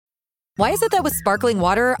Why is it that with sparkling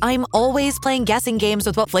water, I'm always playing guessing games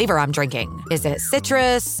with what flavor I'm drinking? Is it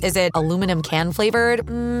citrus? Is it aluminum can flavored?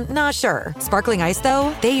 Not sure. Sparkling ice,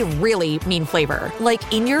 though, they really mean flavor. Like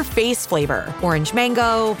in-your-face flavor. Orange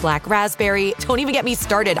mango, black raspberry. Don't even get me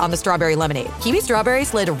started on the strawberry lemonade. Kiwi strawberry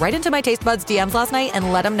slid right into my taste buds DMs last night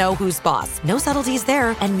and let them know who's boss. No subtleties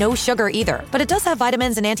there, and no sugar either. But it does have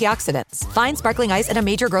vitamins and antioxidants. Find sparkling ice at a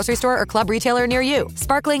major grocery store or club retailer near you.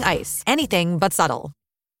 Sparkling ice. Anything but subtle.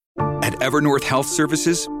 At Evernorth Health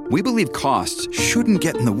Services, we believe costs shouldn't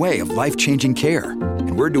get in the way of life-changing care,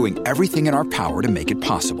 and we're doing everything in our power to make it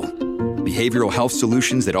possible. Behavioral health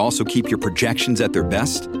solutions that also keep your projections at their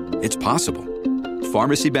best? It's possible.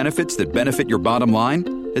 Pharmacy benefits that benefit your bottom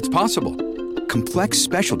line? It's possible. Complex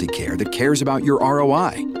specialty care that cares about your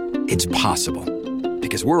ROI? It's possible.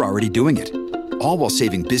 Because we're already doing it. All while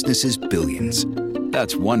saving businesses billions.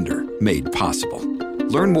 That's Wonder made possible.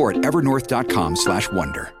 Learn more at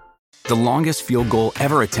evernorth.com/wonder. The longest field goal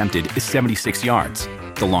ever attempted is 76 yards.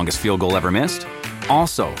 The longest field goal ever missed?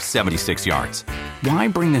 Also 76 yards. Why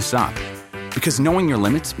bring this up? Because knowing your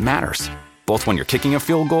limits matters, both when you're kicking a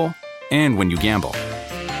field goal and when you gamble.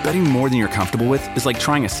 Betting more than you're comfortable with is like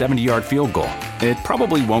trying a 70-yard field goal. It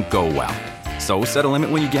probably won't go well. So set a limit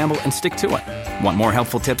when you gamble and stick to it. Want more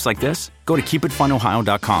helpful tips like this? Go to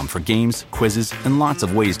keepitfunohio.com for games, quizzes, and lots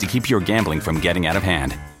of ways to keep your gambling from getting out of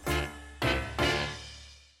hand.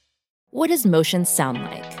 What does motion sound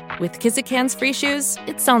like? With Kizikans free shoes,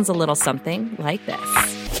 it sounds a little something like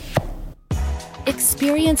this.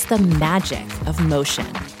 Experience the magic of motion.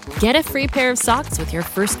 Get a free pair of socks with your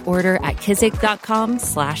first order at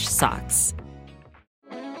kizik.com/socks.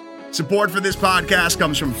 Support for this podcast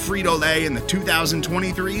comes from Frito-Lay and the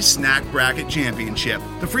 2023 Snack Bracket Championship.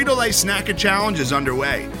 The Frito-Lay Snack-It Challenge is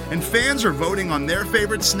underway, and fans are voting on their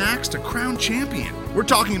favorite snacks to crown champion. We're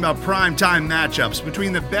talking about prime-time matchups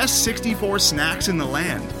between the best 64 snacks in the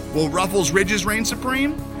land. Will Ruffles Ridges reign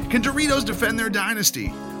supreme? Can Doritos defend their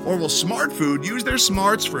dynasty? Or will Smart Food use their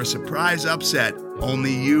smarts for a surprise upset?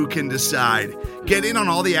 Only you can decide. Get in on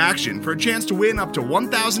all the action for a chance to win up to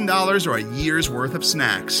 $1,000 or a year's worth of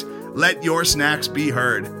snacks. Let your snacks be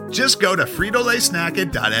heard. Just go to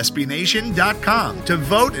fritolaysnacket.sbnation.com to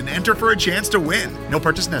vote and enter for a chance to win. No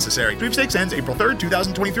purchase necessary. Sweepstakes ends April 3rd,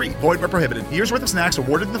 2023. Void where prohibited. Year's worth of snacks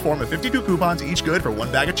awarded in the form of 52 coupons, each good for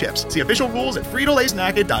one bag of chips. See official rules at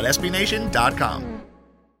fritolaysnacket.sbnation.com.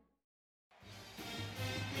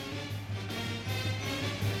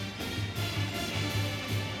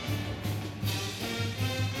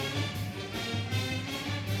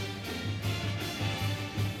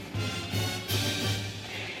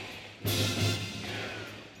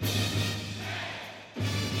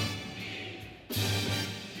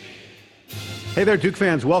 Hey there, Duke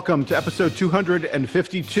fans. Welcome to episode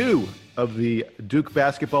 252 of the Duke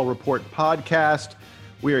Basketball Report podcast.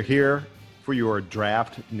 We are here for your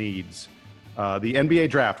draft needs. The NBA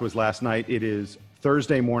draft was last night. It is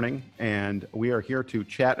Thursday morning, and we are here to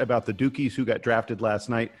chat about the Dukies who got drafted last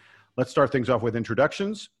night. Let's start things off with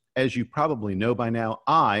introductions. As you probably know by now,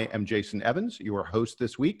 I am Jason Evans, your host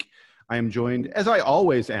this week. I am joined, as I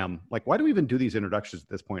always am. Like, why do we even do these introductions at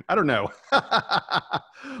this point? I don't know.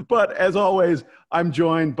 But as always, I'm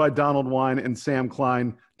joined by Donald Wine and Sam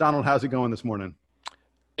Klein. Donald, how's it going this morning?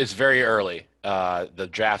 It's very early. The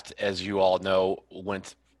draft, as you all know,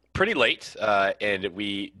 went pretty late, and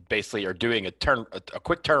we basically are doing a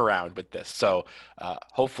quick turnaround with this. So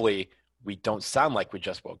hopefully we don't sound like we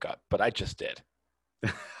just woke up, but I just did.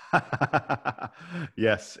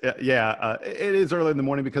 Yes. Yeah. It is early in the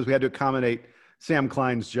morning because we had to accommodate Sam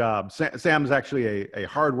Klein's job. Sam's actually a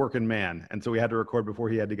hard-working man, and so we had to record before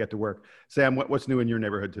he had to get to work. Sam, what's new in your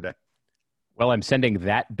neighborhood today? Well, I'm sending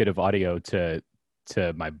that bit of audio to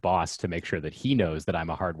my boss to make sure that he knows that I'm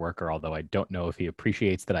a hard worker, although I don't know if he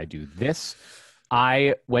appreciates that I do this.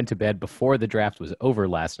 I went to bed before the draft was over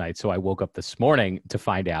last night, so I woke up this morning to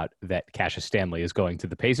find out that Cassius Stanley is going to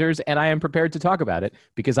the Pacers, and I am prepared to talk about it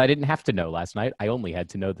because I didn't have to know last night. I only had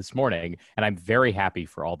to know this morning, and I'm very happy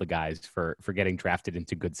for all the guys for getting drafted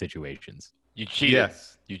into good situations. You cheated.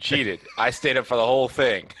 Yes. You cheated. I stayed up for the whole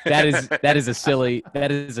thing. That is a silly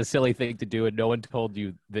thing to do, and no one told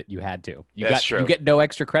you that you had to. That's true. You get no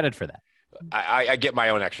extra credit for that. I get my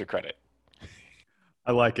own extra credit.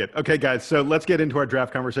 I like it. Okay, guys, so let's get into our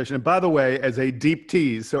draft conversation. And by the way, as a deep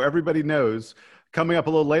tease, so everybody knows, coming up a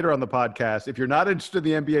little later on the podcast, if you're not interested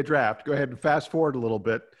in the NBA draft, go ahead and fast forward a little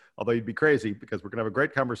bit, although you'd be crazy because we're going to have a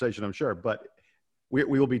great conversation, I'm sure. But we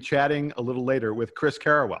will be chatting a little later with Chris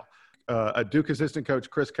Carrawell, a Duke assistant coach,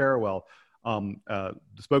 Chris Carrawell.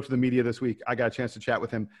 spoke to the media this week. I got a chance to chat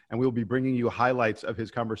with him, and we'll be bringing you highlights of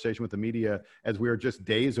his conversation with the media as we are just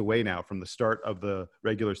days away now from the start of the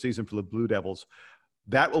regular season for the Blue Devils.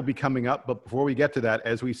 That will be coming up. But before we get to that,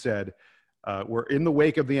 as we said, we're in the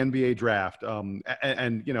wake of the NBA draft.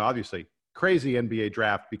 And obviously, crazy NBA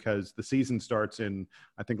draft because the season starts in,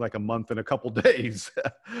 I think, like a month and a couple days.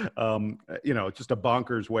 It's just a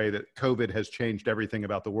bonkers way that COVID has changed everything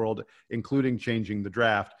about the world, including changing the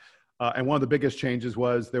draft. And one of the biggest changes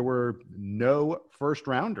was there were no first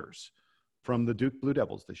rounders from the Duke Blue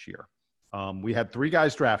Devils this year. We had 3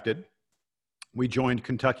 guys drafted. We joined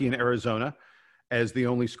Kentucky and Arizona as the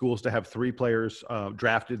only schools to have 3 players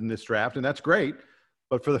drafted in this draft. And that's great.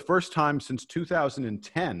 But for the first time since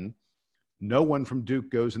 2010, no one from Duke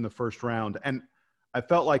goes in the first round. And I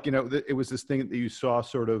felt like, it was this thing that you saw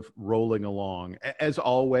sort of rolling along. As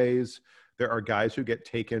always, there are guys who get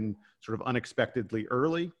taken sort of unexpectedly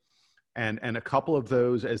early. And a couple of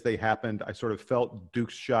those, as they happened, I sort of felt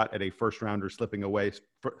Duke's shot at a first rounder slipping away.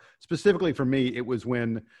 Specifically for me, it was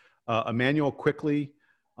when Emmanuel Quickley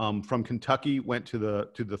from Kentucky went to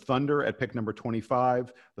the Thunder at pick number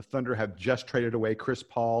 25. The Thunder have just traded away Chris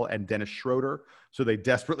Paul and Dennis Schroeder, so they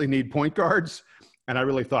desperately need point guards. And I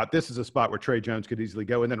really thought this is a spot where Trey Jones could easily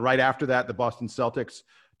go. And then right after that, the Boston Celtics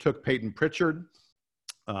took Peyton Pritchard.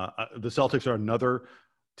 The Celtics are another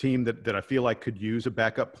team that I feel like could use a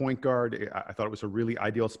backup point guard. I thought it was a really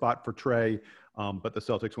ideal spot for Trey, but the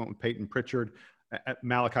Celtics went with Peyton Pritchard.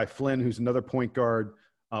 Malachi Flynn, who's another point guard,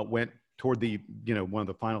 went toward the, one of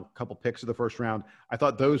the final couple picks of the first round. I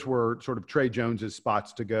thought those were sort of Trey Jones's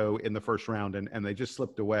spots to go in the first round, and they just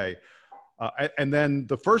slipped away. And then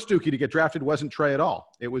the first Dookie to get drafted wasn't Trey at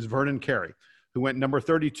all. It was Vernon Carey, who went number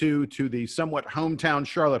 32 to the somewhat hometown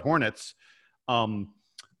Charlotte Hornets.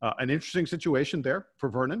 An interesting situation there for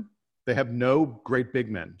Vernon. They have no great big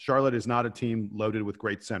men. Charlotte is not a team loaded with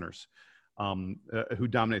great centers who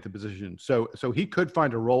dominate the position. So he could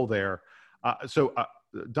find a role there.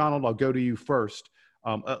 Donald, I'll go to you first.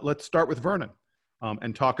 Let's start with Vernon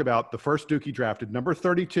and talk about the first Dookie drafted, number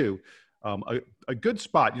 32. A good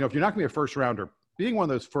spot. If you're not going to be a first rounder, being one of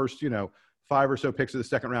those first, 5 or so picks of the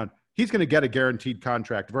second round, he's going to get a guaranteed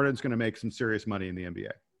contract. Vernon's going to make some serious money in the NBA.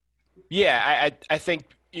 Yeah, I think,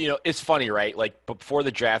 it's funny, right? Like before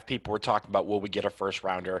the draft, people were talking about, will we get a first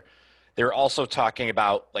rounder? They were also talking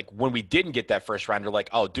about, like, when we didn't get that first rounder, like,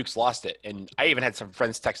 oh, Duke's lost it. And I even had some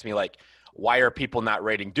friends text me like, why are people not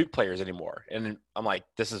rating Duke players anymore? And I'm like,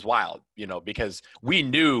 this is wild, because we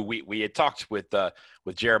knew we had talked with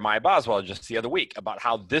Jeremiah Boswell just the other week about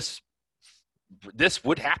how this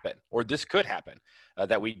would happen, or this could happen,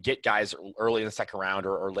 that we get guys early in the second round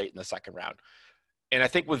or late in the second round. And I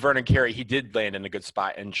think with Vernon Carey, he did land in a good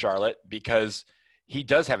spot in Charlotte because he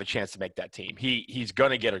does have a chance to make that team. He's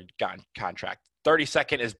going to get a contract.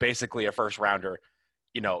 32nd is basically a first rounder.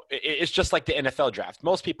 It's just like the NFL draft.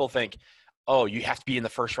 Most people think, oh, you have to be in the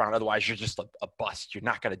first round, otherwise you're just a bust. You're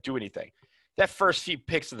not going to do anything. That first few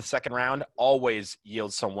picks of the second round always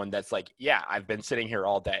yields someone that's like, yeah, I've been sitting here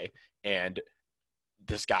all day, and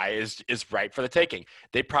this guy is right for the taking.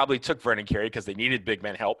 They probably took Vernon Carey because they needed big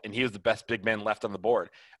man help, and he was the best big man left on the board.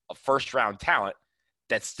 A first-round talent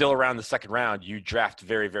that's still around the second round, you draft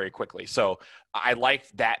very, very quickly. So I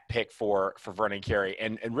liked that pick for Vernon Carey.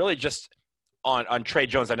 And really just on Trey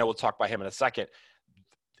Jones, I know we'll talk about him in a second,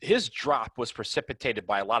 his drop was precipitated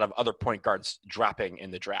by a lot of other point guards dropping in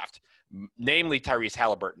the draft, namely Tyrese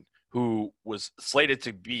Halliburton, who was slated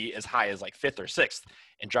to be as high as like 5th or 6th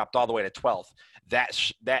and dropped all the way to 12th.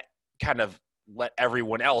 That kind of let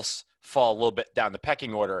everyone else fall a little bit down the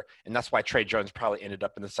pecking order, and that's why Trey Jones probably ended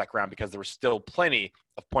up in the second round, because there was still plenty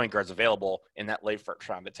of point guards available in that late first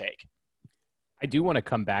round to take. I do want to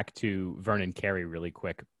come back to Vernon Carey really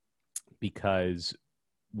quick, because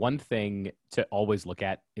one thing to always look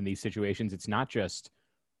at in these situations, it's not just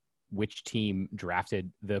which team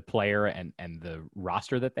drafted the player and the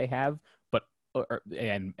roster that they have, but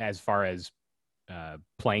and as far as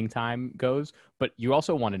playing time goes, but you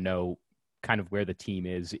also want to know kind of where the team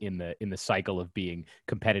is in the cycle of being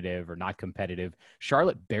competitive or not competitive.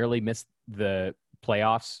 Charlotte barely missed the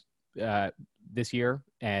playoffs this year,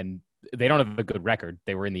 and they don't have a good record.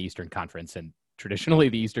 They were in the Eastern Conference, and traditionally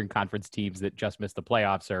the Eastern Conference teams that just missed the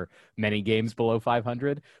playoffs are many games below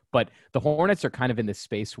 500. But the Hornets are kind of in this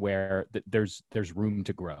space where there's room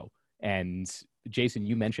to grow. And Jason,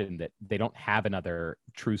 you mentioned that they don't have another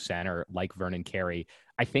true center like Vernon Carey.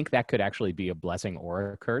 I think that could actually be a blessing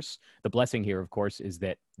or a curse. The blessing here, of course, is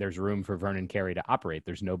that there's room for Vernon Carey to operate.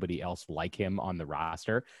 There's nobody else like him on the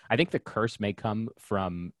roster. I think the curse may come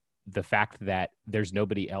from the fact that there's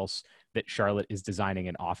nobody else that Charlotte is designing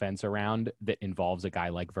an offense around that involves a guy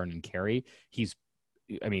like Vernon Carey. He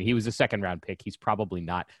was a second round pick. He's probably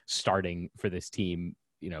not starting for this team,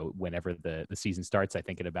 whenever the season starts, I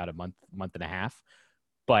think in about a month and a half.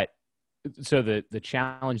 But so the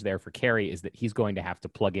challenge there for Carey is that he's going to have to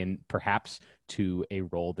plug in perhaps to a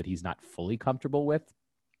role that he's not fully comfortable with.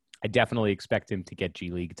 I definitely expect him to get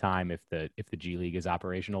G League time if the G League is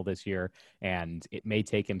operational this year, and it may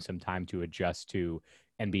take him some time to adjust to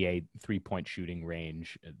NBA 3-point shooting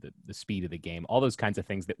range, the speed of the game, all those kinds of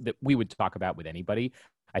things that we would talk about with anybody.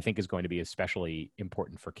 I think is going to be especially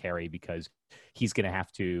important for Carey because he's going to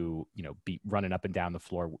have to, be running up and down the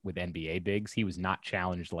floor with NBA bigs. He was not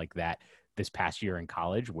challenged like that this past year in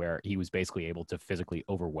college, where he was basically able to physically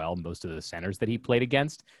overwhelm most of the centers that he played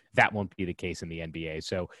against. That won't be the case in the NBA.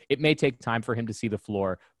 So it may take time for him to see the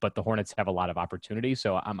floor, but the Hornets have a lot of opportunity.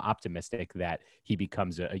 So I'm optimistic that he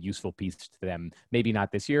becomes a useful piece to them, maybe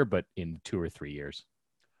not this year, but in 2 or 3 years.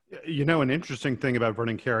 An interesting thing about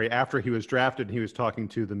Vernon Carey, after he was drafted, he was talking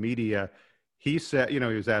to the media. He said, he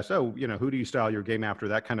was asked, who do you style your game after,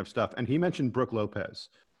 that kind of stuff. And he mentioned Brook Lopez,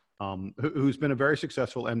 who's been a very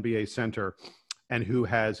successful NBA center and who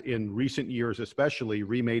has in recent years especially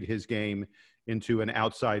remade his game into an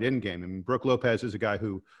outside-in game. I mean, Brook Lopez is a guy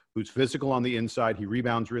who's physical on the inside. He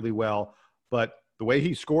rebounds really well. But the way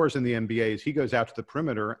he scores in the NBA is he goes out to the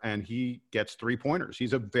perimeter and he gets 3-pointers.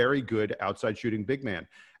 He's a very good outside shooting big man.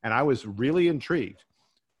 And I was really intrigued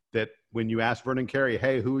that when you asked Vernon Carey,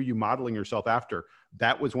 hey, who are you modeling yourself after?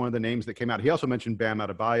 That was one of the names that came out. He also mentioned Bam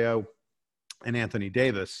Adebayo and Anthony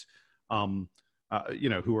Davis, who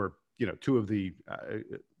are, two of the,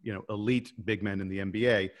 elite big men in the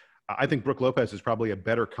NBA. I think Brook Lopez is probably a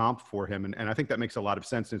better comp for him. And I think that makes a lot of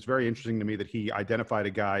sense. And it's very interesting to me that he identified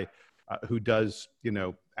a guy who does,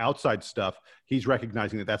 outside stuff. He's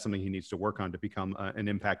recognizing that that's something he needs to work on to become an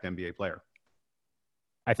impact NBA player.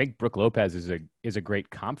 I think Brook Lopez is a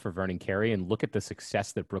great comp for Vernon Carey, and look at the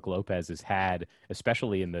success that Brook Lopez has had,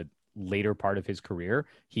 especially in the later part of his career.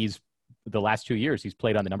 The last 2 years, he's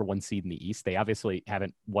played on the number 1 seed in the East. They obviously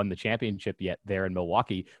haven't won the championship yet there in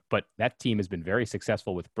Milwaukee, but that team has been very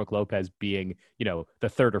successful with Brook Lopez being, the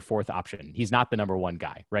third or fourth option. He's not the number 1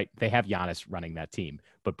 guy, right? They have Giannis running that team,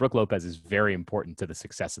 but Brook Lopez is very important to the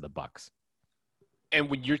success of the Bucks. And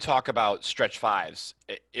when you talk about stretch fives,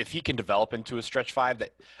 if he can develop into a stretch five,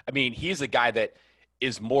 he's a guy that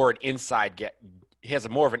is more an inside he has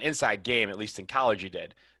more of an inside game, at least in college he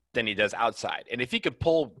did, than he does outside. And if he could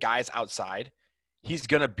pull guys outside, he's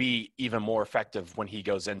going to be even more effective when he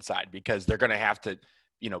goes inside, because they're going to have to,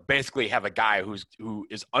 basically have a guy who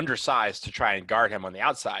is undersized to try and guard him on the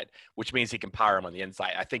outside, which means he can power him on the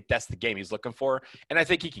inside. I think that's the game he's looking for, and I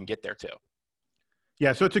think he can get there too.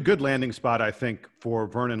 Yeah, so it's a good landing spot, I think, for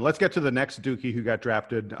Vernon. Let's get to the next Dookie who got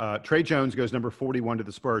drafted. Trey Jones goes number 41 to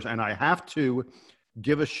the Spurs, and I have to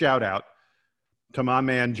give a shout-out to my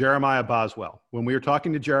man, Jeremiah Boswell. When we were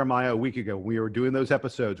talking to Jeremiah a week ago, we were doing those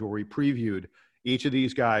episodes where we previewed each of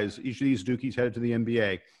these guys, each of these Dookies headed to the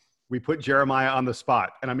NBA. We put Jeremiah on the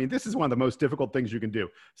spot. And, this is one of the most difficult things you can do.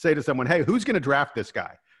 Say to someone, hey, who's going to draft this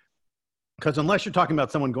guy? Because unless you're talking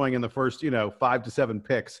about someone going in the first, 5 to 7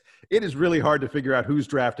 picks, it is really hard to figure out who's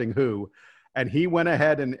drafting who. And he went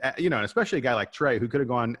ahead and, especially a guy like Trey, who could have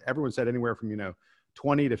gone, everyone said anywhere from,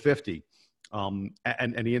 20 to 50.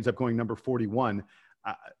 And he ends up going number 41.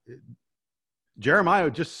 Jeremiah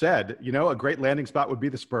just said, a great landing spot would be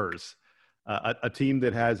the Spurs, a team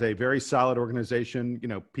that has a very solid organization.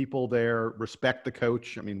 People there respect the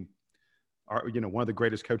coach. Are, one of the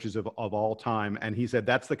greatest coaches of all time. And he said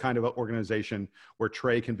that's the kind of organization where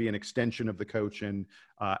Trey can be an extension of the coach and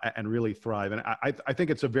really thrive. And I think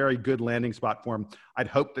it's a very good landing spot for him. I'd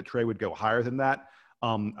hope that Trey would go higher than that.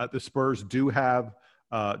 The Spurs do have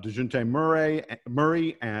DeJounte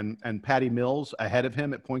Murray and Patty Mills ahead of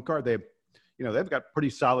him at point guard. They've got pretty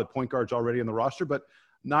solid point guards already in the roster, but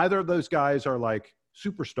neither of those guys are like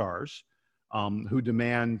superstars who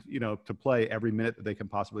demand, to play every minute that they can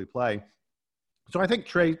possibly play. So I think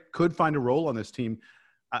Trey could find a role on this team,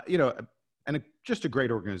 just a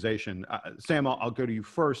great organization. Sam, I'll go to you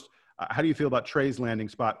first. How do you feel about Trey's landing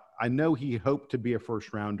spot? I know he hoped to be a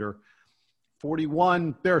first rounder.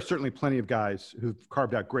 41, there are certainly plenty of guys who've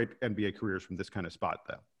carved out great NBA careers from this kind of spot,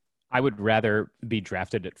 though. I would rather be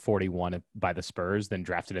drafted at 41 by the Spurs than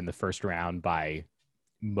drafted in the first round by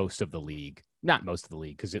most of the league. Not most of the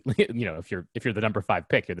league, because if you're the number 5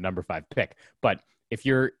 pick, you're the number 5 pick. But if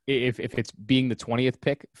it's being the 20th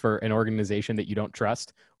pick for an organization that you don't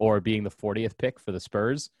trust, or being the 40th pick for the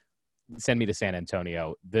Spurs, send me to San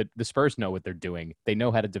Antonio. The Spurs know what they're doing. They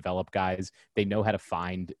know how to develop guys. They know how to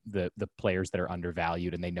find the players that are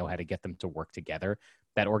undervalued, and they know how to get them to work together.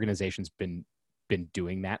 That organization's been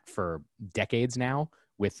doing that for decades now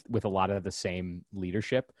with a lot of the same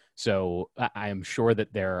leadership. So I am sure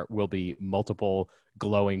that there will be multiple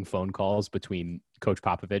glowing phone calls between Coach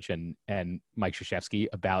Popovich and Mike Krzyzewski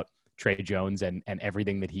about Trey Jones and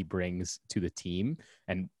everything that he brings to the team.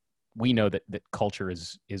 And we know that culture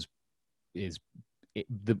is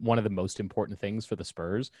one of the most important things for the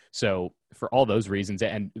Spurs. So for all those reasons,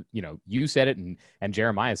 and you said it and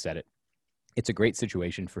Jeremiah said it, it's a great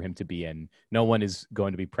situation for him to be in. No one is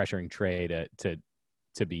going to be pressuring Trey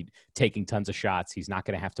to be taking tons of shots. He's not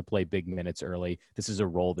going to have to play big minutes early. This is a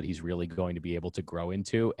role that he's really going to be able to grow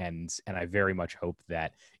into. And I very much hope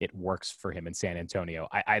that it works for him in San Antonio.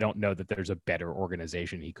 I don't know that there's a better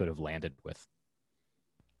organization he could have landed with.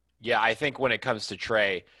 Yeah, I think when it comes to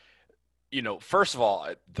Trey, first of all,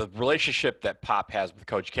 the relationship that Pop has with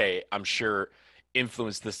Coach K, I'm sure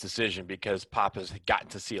influenced this decision because Pop has gotten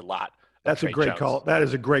to see a lot. That's Trey a great Jones. call. That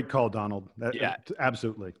is a great call, Donald. Yeah,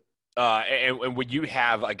 absolutely. And when you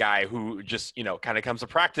have a guy who just, kind of comes to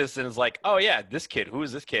practice and is like, oh yeah, this kid, who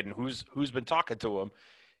is this kid? And who's been talking to him?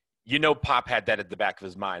 Pop had that at the back of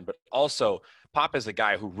his mind, but also Pop is a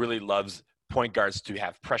guy who really loves point guards to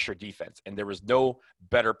have pressure defense. And there was no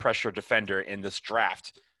better pressure defender in this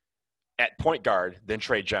draft at point guard than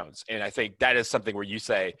Trey Jones. And I think that is something where you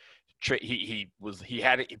say, he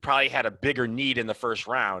probably had a bigger need in the first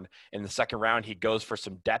round. In the second round, he goes for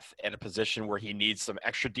some depth at a position where he needs some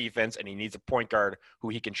extra defense and he needs a point guard who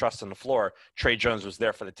he can trust on the floor. Trey Jones was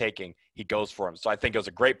there for the taking. He goes for him. So I think it was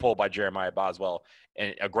a great pull by Jeremiah Boswell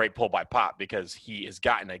and a great pull by Pop because he has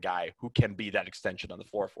gotten a guy who can be that extension on the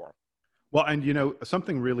floor for him. Well, and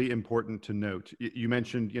something really important to note. You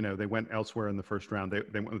mentioned, they went elsewhere in the first round. They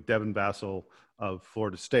went with Devin Vassell of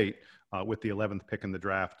Florida State with the 11th pick in the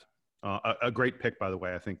draft. A great pick, by the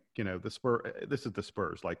way. I think, this is the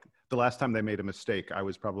Spurs. Like the last time they made a mistake, I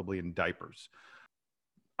was probably in diapers.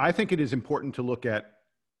 I think it is important to look at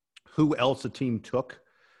who else a team took.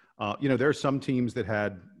 There are some teams that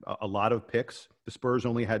had a lot of picks. The Spurs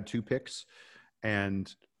only had 2 picks.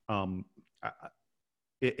 And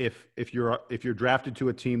if you're drafted to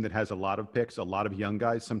a team that has a lot of picks, a lot of young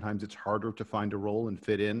guys, sometimes it's harder to find a role and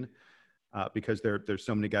fit in because there's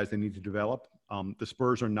so many guys they need to develop. The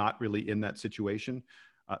Spurs are not really in that situation.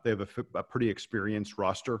 They have a pretty experienced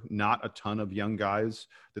roster, not a ton of young guys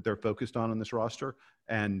that they're focused on this roster.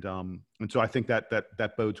 And so I think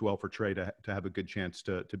that bodes well for Trey to have a good chance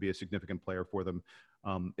to be a significant player for them,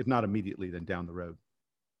 if not immediately, then down the road.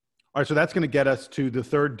 All right, so that's going to get us to the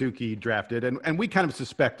third Dookie drafted, and we kind of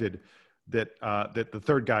suspected that the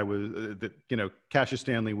third guy was Cassius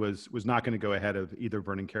Stanley was not going to go ahead of either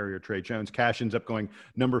Vernon Carey or Trey Jones. Cash ends up going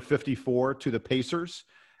number 54 to the Pacers,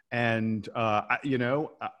 and I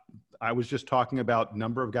was just talking about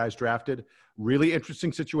number of guys drafted. Really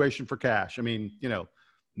interesting situation for Cash. I mean,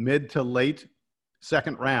 mid to late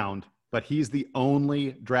second round, but he's the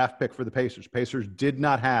only draft pick for the Pacers. Pacers did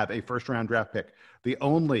not have a first round draft pick. The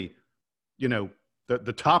only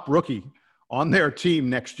the top rookie on their team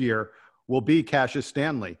next year will be Cassius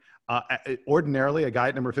Stanley. Ordinarily, a guy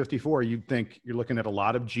at number 54, you'd think you're looking at a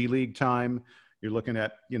lot of G League time. You're looking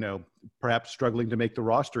at, perhaps struggling to make the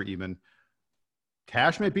roster even.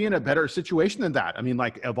 Cash may be in a better situation than that. I mean,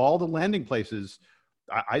 like, of all the landing places,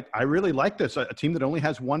 I really like this. A team that only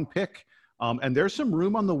has 1 pick. And there's some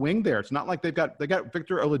room on the wing there. It's not like they got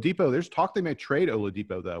Victor Oladipo. There's talk they may trade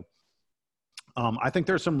Oladipo, though. I think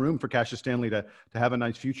there's some room for Cassius Stanley to have a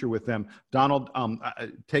nice future with them. Donald,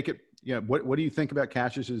 take it. What do you think about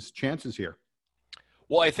Cassius's chances here?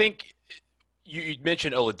 Well, I think you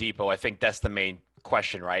mentioned Oladipo. I think that's the main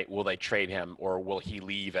question, right? Will they trade him or will he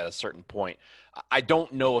leave at a certain point? I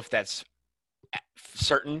don't know if that's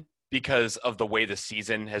certain because of the way the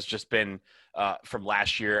season has just been from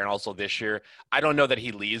last year and also this year. I don't know that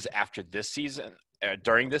he leaves after this season,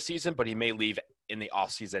 during this season, but he may leave in the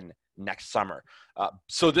offseason next summer.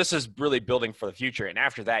 So this is really building for the future. And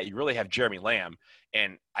after that, you really have Jeremy Lamb.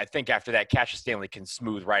 And I think after that, Cassius Stanley can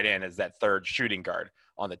smooth right in as that third shooting guard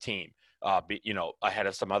on the team, ahead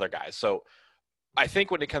of some other guys. So I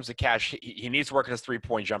think when it comes to Cash, he needs to work on his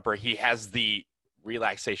three-point jumper. He has the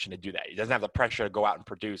relaxation to do that. He doesn't have the pressure to go out and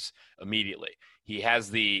produce immediately. He has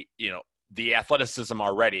the athleticism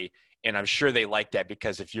already. And I'm sure they like that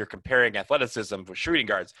because if you're comparing athleticism with shooting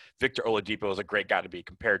guards, Victor Oladipo is a great guy to be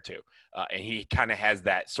compared to. And he kind of has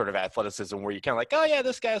that sort of athleticism where you kind of like, oh, yeah,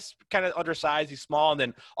 this guy's kind of undersized. He's small. And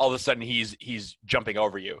then all of a sudden he's jumping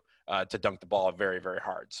over you to dunk the ball very, very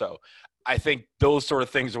hard. So I think those sort of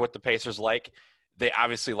things are what the Pacers like. They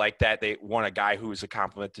obviously like that. They want a guy who is a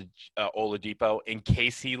complement to Oladipo in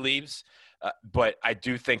case he leaves. But I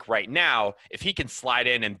do think right now, if he can slide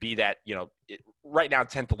in and be that, right now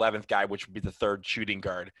 10th, 11th guy, which would be the third shooting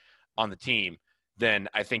guard on the team, then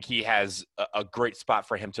I think he has a great spot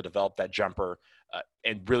for him to develop that jumper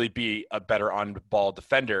and really be a better on-ball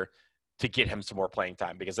defender to get him some more playing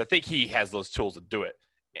time, because I think he has those tools to do it.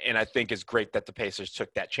 And I think it's great that the Pacers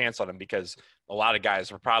took that chance on him, because a lot of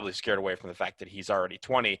guys were probably scared away from the fact that he's already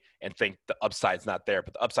 20 and think the upside's not there.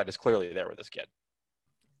 But the upside is clearly there with this kid.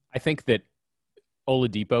 I think that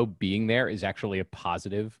Oladipo being there is actually a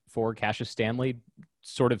positive for Cassius Stanley,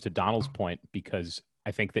 sort of to Donald's point, because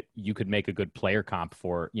I think that you could make a good player comp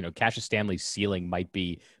for, Cassius Stanley's ceiling might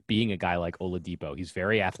be being a guy like Oladipo. He's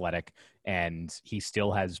very athletic and he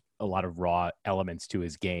still has a lot of raw elements to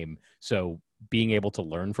his game. So being able to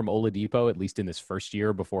learn from Oladipo, at least in this first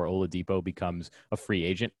year before Oladipo becomes a free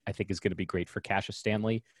agent, I think is going to be great for Cassius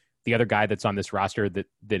Stanley. The other guy that's on this roster that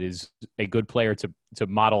is a good player to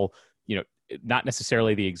model, not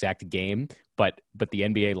necessarily the exact game, but the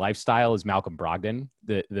NBA lifestyle is Malcolm Brogdon.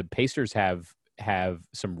 The Pacers have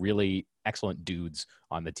some really excellent dudes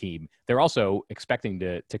on the team. They're also expecting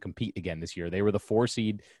to compete again this year. They were the 4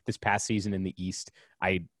 seed this past season in the East.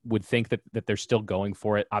 I would think that they're still going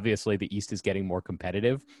for it. Obviously, the East is getting more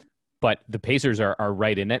competitive, but the Pacers are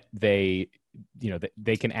right in it. They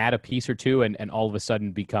can add a piece or two and all of a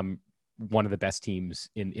sudden become one of the best teams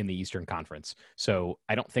in the Eastern Conference. So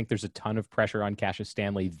I don't think there's a ton of pressure on Cassius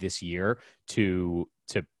Stanley this year to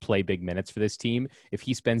play big minutes for this team. If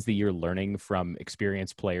he spends the year learning from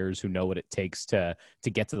experienced players who know what it takes to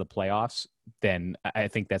get to the playoffs, then I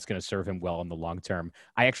think that's going to serve him well in the long term.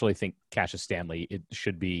 I actually think Cassius Stanley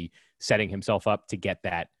should be setting himself up to get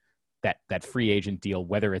that free agent deal,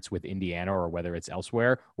 whether it's with Indiana or whether it's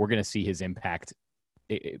elsewhere. We're going to see his impact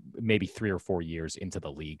maybe 3 or 4 years into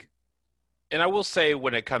the league. And I will say,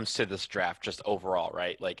 when it comes to this draft, just overall,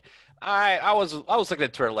 right? Like, I was looking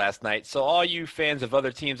at Twitter last night. So all you fans of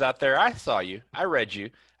other teams out there, I saw you. I read you,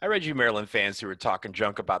 Maryland fans who were talking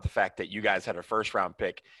junk about the fact that you guys had a first-round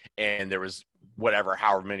pick, and there was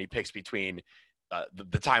however many picks between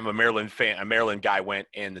the time a Maryland guy went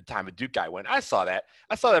and the time a Duke guy went. I saw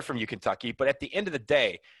that from you, Kentucky. But at the end of the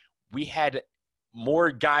day, we had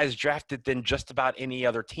more guys drafted than just about any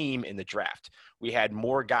other team in the draft. We had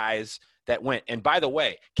more guys that went. And by the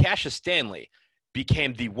way, Cassius Stanley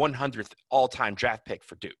became the 100th all-time draft pick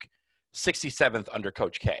for Duke, 67th under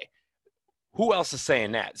Coach K. Who else is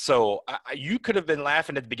saying that? So you could have been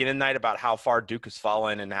laughing at the beginning of the night about how far Duke has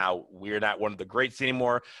fallen and how we're not one of the greats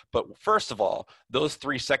anymore. But first of all, those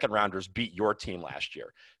 3 second-rounders beat your team last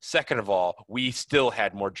year. Second of all, we still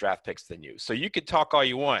had more draft picks than you. So you could talk all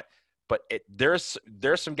you want, but there's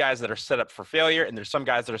some guys that are set up for failure, and there's some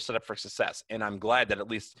guys that are set up for success. And I'm glad that at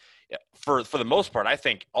least for the most part, I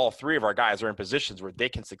think all 3 of our guys are in positions where they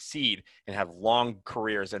can succeed and have long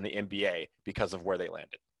careers in the NBA because of where they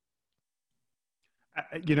landed.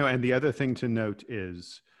 And the other thing to note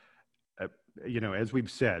is, as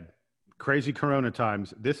we've said, crazy Corona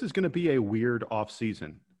times, this is going to be a weird off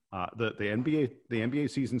season. The NBA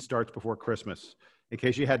season starts before Christmas. In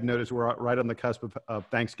case you hadn't noticed, we're right on the cusp of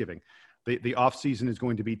Thanksgiving. The off season is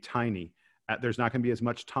going to be tiny. There's not going to be as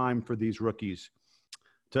much time for these rookies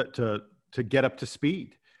to get up to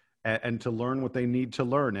speed and to learn what they need to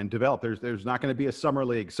learn and develop. There's not going to be a summer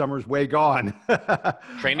league. Summer's way gone.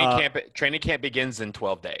 Training camp begins in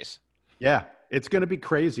 12 days. Yeah, it's going to be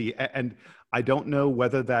crazy, and I don't know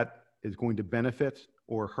whether that is going to benefit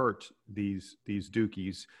or hurt these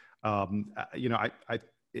Dukies.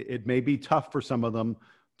 It may be tough for some of them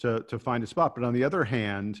to find a spot, but on the other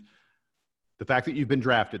hand, the fact that you've been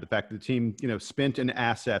drafted, the fact that the team spent an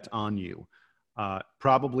asset on you,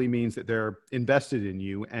 probably means that they're invested in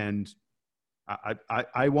you. And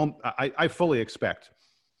I fully expect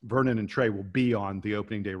Vernon and Trey will be on the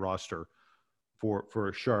opening day roster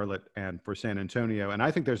for Charlotte and for San Antonio. And I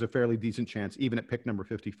think there's a fairly decent chance, even at pick number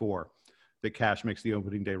 54, that Cash makes the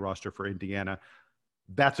opening day roster for Indiana.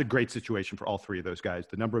 That's a great situation for all 3 of those guys.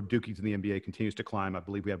 The number of Dukies in the NBA continues to climb. I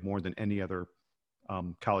believe we have more than any other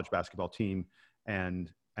college basketball team.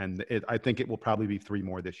 And I think it will probably be 3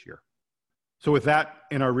 more this year. So with that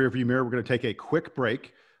in our rearview mirror, we're going to take a quick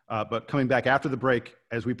break. But coming back after the break,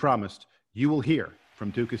 as we promised, you will hear from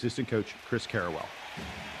Duke assistant coach Chris CWell.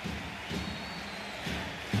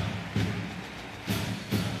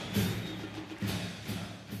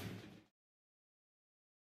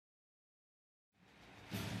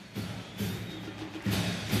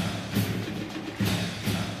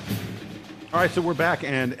 All right, so we're back,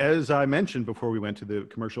 and as I mentioned before we went to the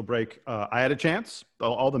commercial break, I had a chance,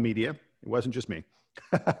 all the media, it wasn't just me,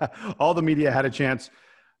 all the media had a chance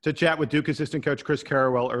to chat with Duke assistant coach Chris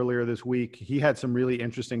CWell earlier this week. He had some really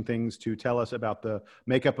interesting things to tell us about the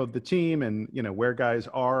makeup of the team and, you know, where guys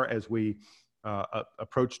are as we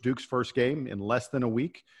approach Duke's first game in less than a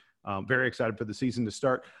week. Very excited for the season to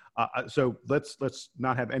start. So let's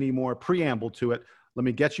not have any more preamble to it. Let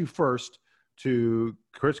me get you first to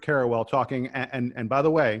Chris CWell talking. And by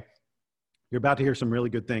the way, you're about to hear some really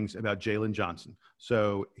good things about Jalen Johnson.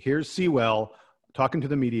 So here's CWell talking to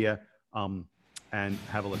the media, and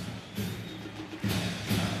have a listen.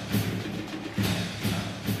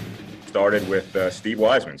 Started with Steve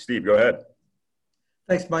Wiseman. Steve, go ahead.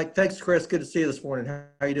 Thanks, Mike. Thanks, Chris. Good to see you this morning. How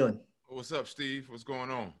are you doing? What's up, Steve? What's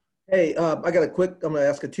going on? Hey, I got I'm going to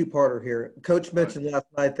ask a two-parter here. Coach mentioned last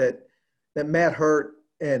night that Matt Hurt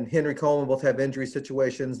and Henry Coleman both have injury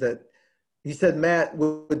situations that he said Matt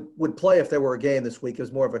would play if there were a game this week. It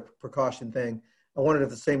was more of a precaution thing. I wondered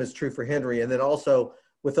if the same is true for Henry. And then also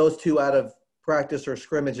with those two out of practice or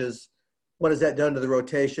scrimmages, what has that done to the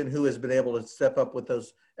rotation? Who has been able to step up with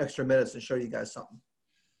those extra minutes and show you guys something?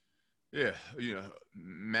 Yeah, you know,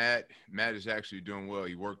 Matt is actually doing well.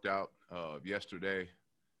 He worked out yesterday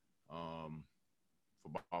for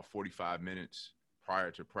about 45 minutes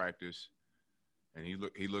prior to practice, and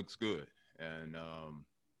he looks good. And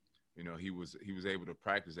you know, he was able to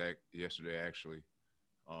practice yesterday actually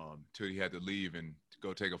till he had to leave and to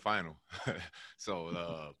go take a final.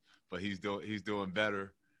 So, but he's doing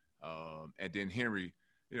better. And then Henry,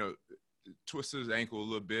 you know, twisted his ankle a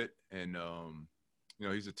little bit, and you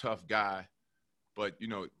know, he's a tough guy, but you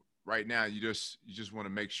know, right now you just want to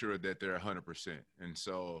make sure that they're 100%. And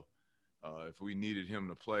so, if we needed him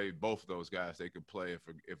to play, both of those guys, they could play if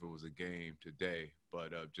it was a game today.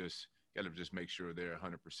 But just got to make sure they're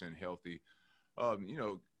 100% healthy. You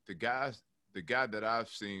know, the guy that I've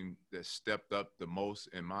seen that stepped up the most,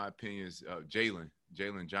 in my opinion, is Jalen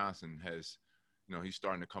Johnson. Has, you know, he's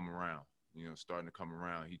starting to come around.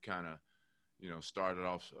 He kind of, you know, started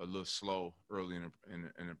off a little slow early in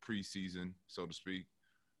the preseason, so to speak.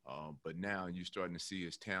 But now you're starting to see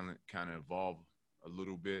his talent kind of evolve a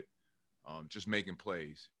little bit. Just making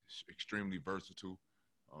plays, extremely versatile,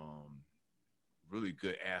 really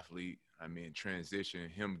good athlete. I mean, transition,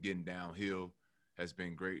 him getting downhill has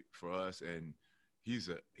been great for us, and he's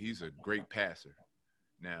a great passer.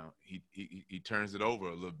 Now he turns it over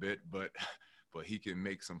a little bit, but he can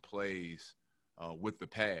make some plays with the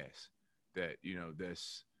pass that, you know,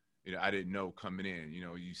 I didn't know coming in. You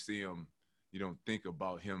know, you see him, you don't think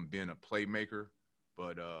about him being a playmaker,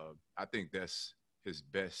 but I think that's his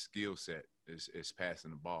best skill set is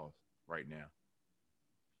passing the ball right now.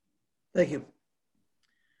 Thank you.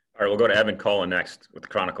 All right, we'll go to Evan Cullen next with the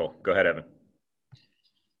Chronicle. Go ahead, Evan.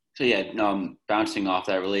 So, yeah, bouncing off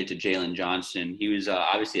that related to Jalen Johnson, he was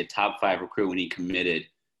obviously a top 5 recruit when he committed.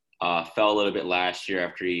 Fell a little bit last year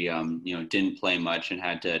after he, you know, didn't play much and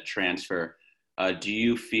had to transfer. Do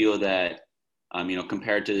you feel that, you know,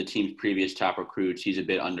 compared to the team's previous top recruits, he's a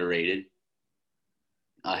bit underrated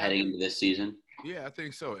heading into this season? Yeah, I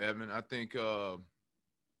think so, Evan. I think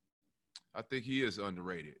he is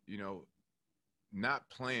underrated. You know, not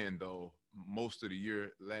playing though most of the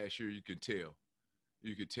year last year, you could tell.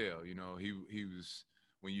 You know, he was,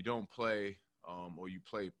 when you don't play or you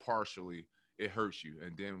play partially, it hurts you.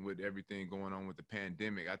 And then with everything going on with the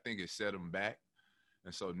pandemic, I think it set him back.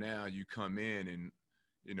 And so now you come in and,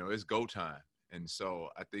 you know, it's go time. And so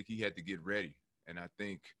I think he had to get ready. And I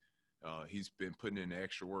think he's been putting in the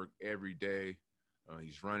extra work every day.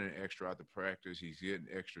 He's running extra out the practice. He's getting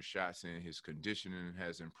extra shots in. His conditioning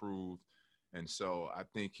has improved. And so I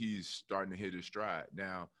think he's starting to hit his stride.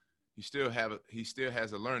 Now, he still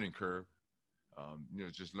has a learning curve, you know,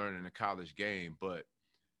 just learning the college game. But,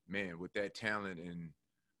 man, with that talent and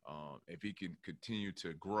if he can continue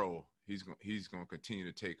to grow, he's going to continue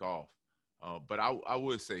to take off. But I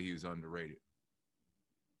would say he's underrated.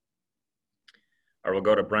 All right, we'll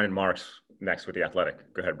go to Brennan Marks next with The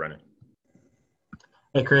Athletic. Go ahead, Brennan.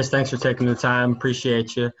 Hey, Chris, thanks for taking the time.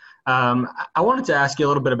 Appreciate you. I wanted to ask you a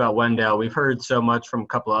little bit about Wendell. We've heard so much from a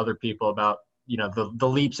couple of other people about, you know, the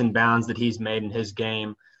leaps and bounds that he's made in his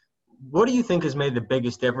game. What do you think has made the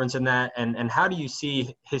biggest difference in that? And how do you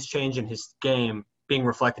see his change in his game being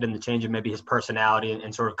reflected in the change of maybe his personality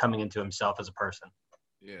and sort of coming into himself as a person?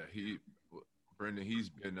 Yeah, Brendan, he's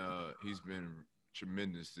been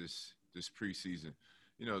tremendous this preseason.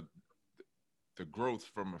 You know, the growth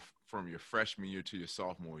from your freshman year to your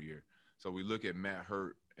sophomore year. So we look at Matt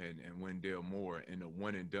Hurt and Wendell Moore in the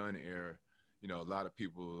one and done era. You know, a lot of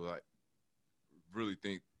people like really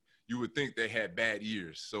think you would think they had bad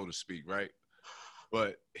years, so to speak, right?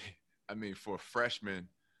 But, I mean, for freshmen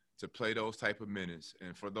to play those type of minutes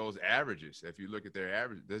and for those averages, if you look at their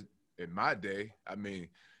average, in my day, I mean,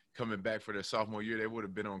 coming back for their sophomore year, they would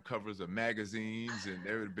have been on covers of magazines and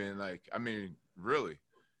they would have been like, I mean, really.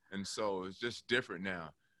 And so it's just different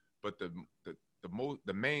now. But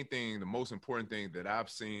the main thing, the most important thing that I've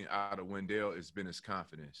seen out of Wendell has been his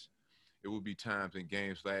confidence. It would be times in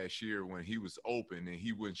games last year when he was open and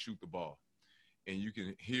he wouldn't shoot the ball. And you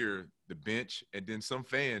can hear the bench and then some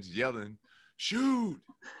fans yelling, shoot,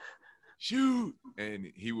 shoot.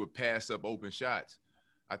 And he would pass up open shots.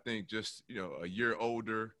 I think just, a year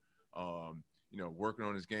older, working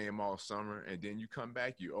on his game all summer. And then you come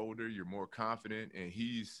back, you're older, you're more confident, and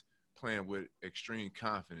he's playing with extreme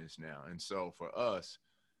confidence now. And so for us,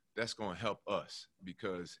 that's going to help us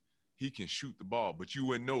because he can shoot the ball, but you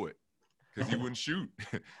wouldn't know it because he wouldn't shoot.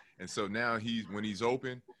 And so now when he's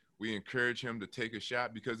open, we encourage him to take a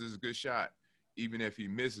shot because it's a good shot. Even if he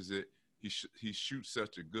misses it, he shoots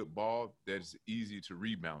such a good ball that it's easy to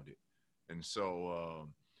rebound it. And so,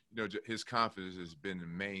 his confidence has been the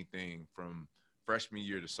main thing from freshman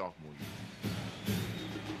year to sophomore year.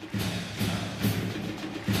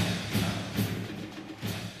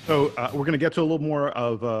 So we're going to get to a little more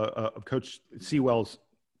of Coach CWell's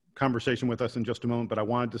conversation with us in just a moment, but I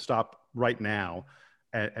wanted to stop right now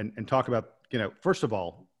and talk about, first of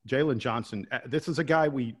all, Jalen Johnson. This is a guy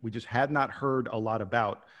we just had not heard a lot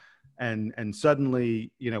about. And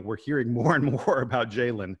suddenly, we're hearing more and more about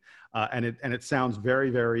Jalen, and it sounds very,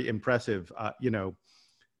 very impressive.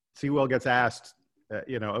 CWell gets asked,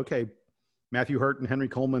 okay, Matthew Hurt and Henry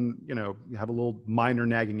Coleman, have a little minor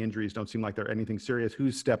nagging injuries, don't seem like they're anything serious.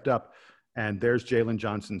 Who's stepped up? And there's Jalen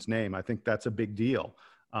Johnson's name. I think that's a big deal.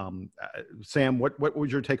 Sam, what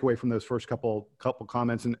was your takeaway from those first couple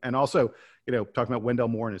comments? And also, talking about Wendell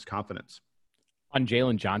Moore and his confidence. On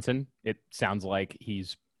Jalen Johnson, it sounds like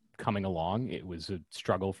he's coming along. It was a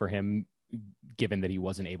struggle for him given that he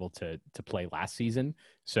wasn't able to play last season.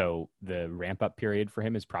 So the ramp up period for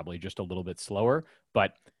him is probably just a little bit slower,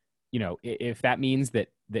 but if that means that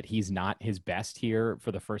he's not his best here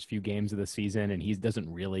for the first few games of the season and he doesn't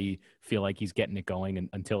really feel like he's getting it going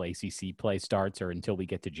until ACC play starts or until we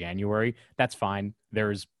get to January, that's fine.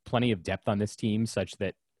 There's plenty of depth on this team such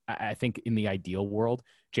that I think in the ideal world,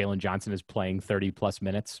 Jalen Johnson is playing 30 plus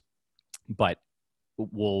minutes, but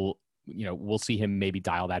we'll see him maybe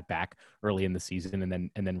dial that back early in the season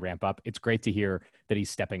and then ramp up. It's great to hear that he's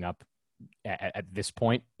stepping up at this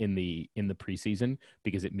point in the preseason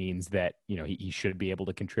because it means that he should be able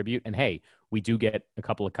to contribute. And hey, we do get a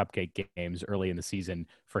couple of cupcake games early in the season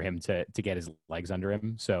for him to get his legs under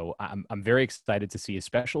him. So I'm very excited to see,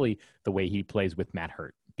 especially the way he plays with Matt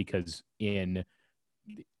Hurt, because in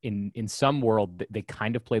some world they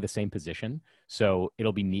kind of play the same position. So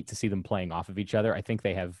it'll be neat to see them playing off of each other. I think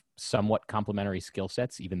they have somewhat complementary skill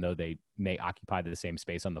sets, even though they may occupy the same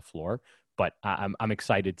space on the floor. But I'm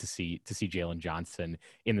excited to see Jalen Johnson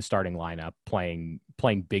in the starting lineup playing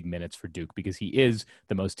big minutes for Duke because he is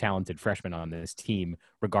the most talented freshman on this team,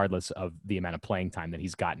 regardless of the amount of playing time that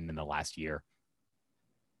he's gotten in the last year.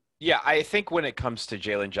 Yeah, I think when it comes to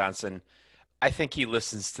Jalen Johnson, I think he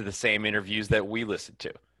listens to the same interviews that we listen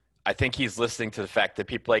to. I think he's listening to the fact that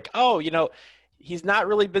people like, he's not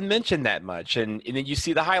really been mentioned that much. And then you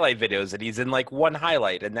see the highlight videos and he's in like one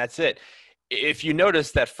highlight and that's it. If you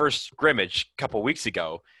notice that first scrimmage a couple weeks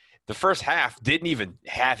ago, the first half didn't even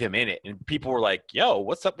have him in it. And people were like, yo,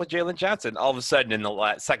 what's up with Jalen Johnson? All of a sudden in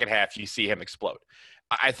the second half, you see him explode.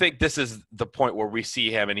 I think this is the point where we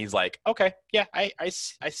see him and he's like, okay, yeah, I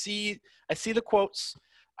see the quotes.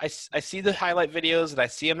 I see the highlight videos and I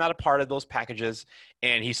see him not a part of those packages,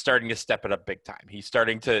 and he's starting to step it up big time. He's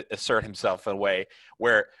starting to assert himself in a way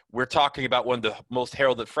where we're talking about one of the most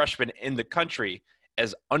heralded freshmen in the country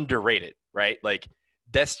as underrated, right? Like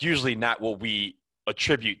that's usually not what we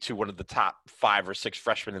attribute to one of the top 5 or 6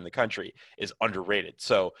 freshmen in the country is underrated.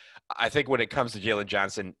 So I think when it comes to Jalen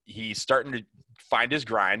Johnson, he's starting to find his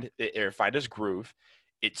grind or find his groove.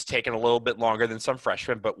 It's taken a little bit longer than some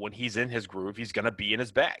freshmen, but when he's in his groove, he's going to be in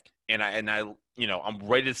his bag. And I'm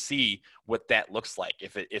ready to see what that looks like.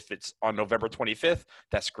 If it's on November 25th,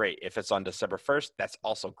 that's great. If it's on December 1st, that's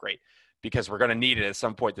also great because we're going to need it at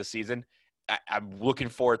some point this season. I'm looking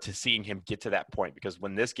forward to seeing him get to that point because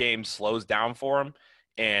when this game slows down for him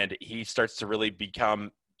and he starts to really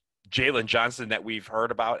become Jalen Johnson that we've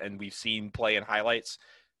heard about and we've seen play in highlights,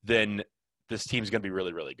 then this team's going to be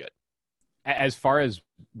really, really good. As far as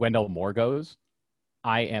Wendell Moore goes,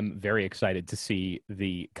 I am very excited to see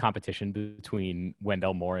the competition between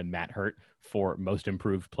Wendell Moore and Matt Hurt for most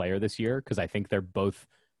improved player this year because I think they're both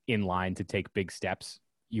in line to take big steps.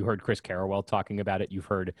 You heard Chris CWell talking about it. You've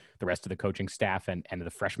heard the rest of the coaching staff and the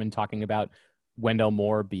freshmen talking about Wendell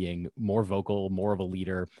Moore being more vocal, more of a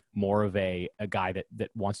leader, more of a guy that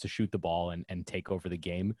wants to shoot the ball and take over the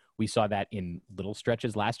game. We saw that in little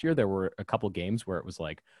stretches last year. There were a couple games where it was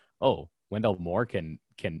like, oh, Wendell Moore can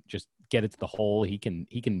just get it to the hole. He can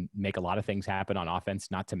make a lot of things happen on offense,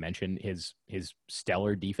 not to mention his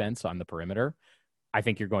stellar defense on the perimeter. I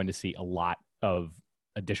think you're going to see a lot of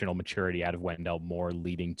additional maturity out of Wendell Moore,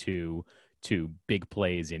 leading to big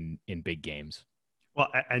plays in big games. Well,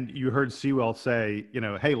 and you heard CWell say,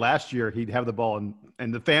 hey, last year he'd have the ball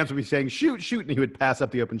and the fans would be saying, shoot, and he would pass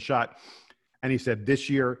up the open shot. And he said this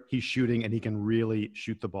year he's shooting and he can really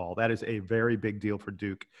shoot the ball. That is a very big deal for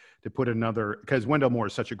Duke to put another, because Wendell Moore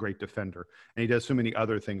is such a great defender and he does so many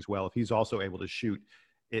other things well. If he's also able to shoot,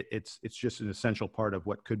 it's just an essential part of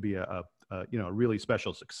what could be a really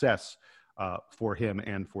special success for him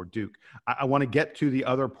and for Duke. I want to get to the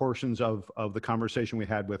other portions of the conversation we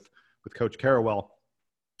had with Coach CWell.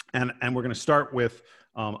 And we're going to start with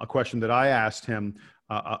a question that I asked him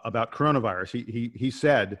about coronavirus. He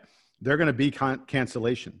said there are going to be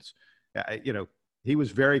cancellations. He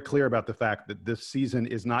was very clear about the fact that this season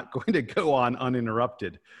is not going to go on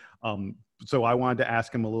uninterrupted. So I wanted to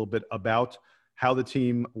ask him a little bit about how the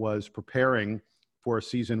team was preparing for a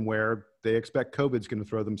season where they expect COVID's going to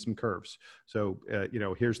throw them some curves. So,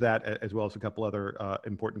 here's that, as well as a couple other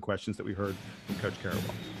important questions that we heard from Coach CWell.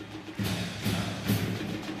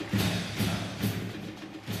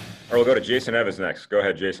 All right, we'll go to Jason Evans next. Go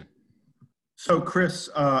ahead, Jason. So, Chris,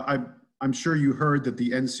 I'm sure you heard that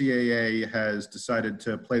the NCAA has decided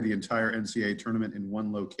to play the entire NCAA tournament in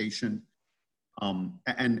one location.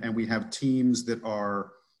 And we have teams that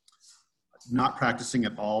are not practicing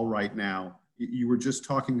at all right now. You were just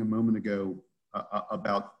talking a moment ago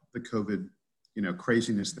about the COVID,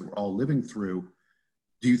 craziness that we're all living through.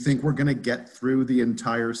 Do you think we're going to get through the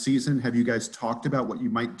entire season? Have you guys talked about what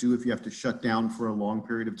you might do if you have to shut down for a long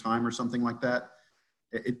period of time or something like that?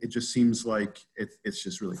 It just seems like it's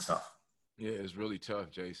just really tough. Yeah, it's really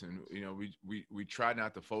tough, Jason. We try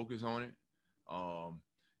not to focus on it.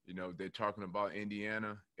 They're talking about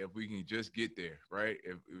Indiana. If we can just get there, right?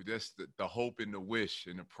 If that's the hope and the wish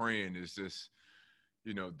and the praying is just,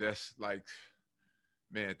 that's like,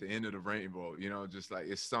 man, at the end of the rainbow, just like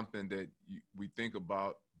it's something that we think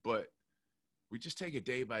about, but we just take it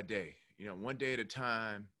day by day, one day at a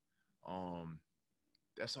time.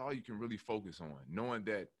 That's all you can really focus on, knowing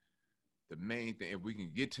that the main thing, if we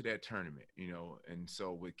can get to that tournament, and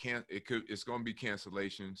so it's going to be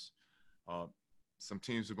cancellations. Some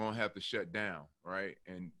teams are going to have to shut down, right?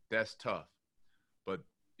 And that's tough, but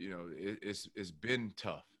it's been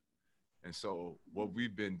tough. And so what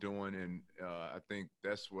we've been doing, and I think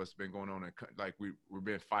that's what's been going on. We've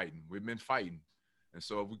been fighting. And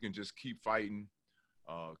so if we can just keep fighting,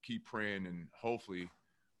 keep praying, and hopefully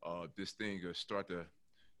this thing will start to,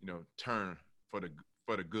 turn for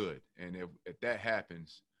the good. And if that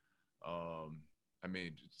happens,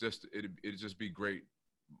 it'd just be great.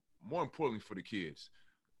 More importantly for the kids,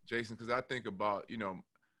 Jason, because I think about,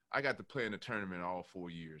 I got to play in the tournament all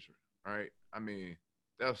 4 years, right?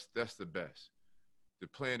 That's the best. To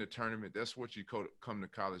play in the tournament, that's what you come to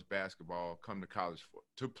college basketball, come to college for,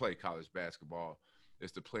 to play college basketball,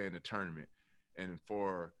 is to play in the tournament. And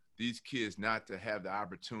for these kids not to have the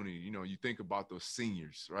opportunity, you think about those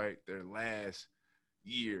seniors, right? Their last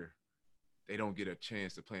year, they don't get a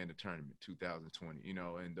chance to play in the tournament, 2020,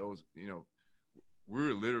 and those, we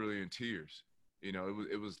were literally in tears.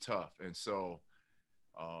 It was tough. And so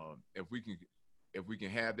if we can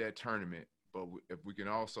have that tournament, but if we can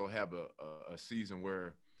also have a season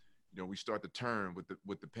where, we start to turn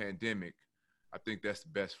with the pandemic, I think that's the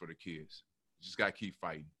best for the kids. Just got to keep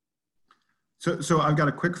fighting. So I've got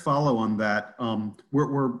a quick follow on that.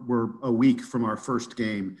 We're a week from our first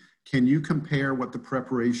game. Can you compare what the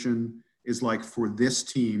preparation is like for this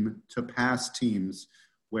team to past teams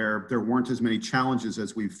where there weren't as many challenges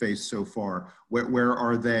as we've faced so far? Where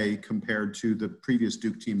are they compared to the previous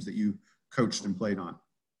Duke teams that you coached and played on?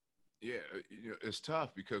 Yeah, it's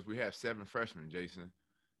tough because we have 7 freshmen, Jason,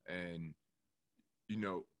 and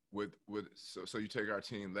so you take our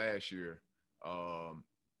team last year,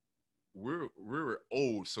 we were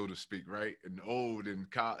old, so to speak, right? And old in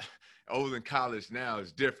college now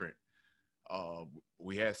is different.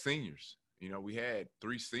 We had seniors, we had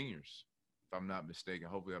 3 seniors, if I'm not mistaken.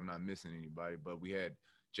 Hopefully, I'm not missing anybody, but we had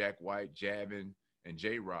Jack White, Javin, and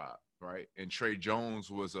J-Rob, right? And Trey Jones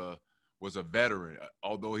was a veteran.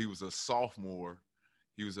 Although he was a sophomore,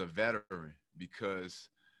 he was a veteran because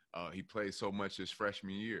he played so much his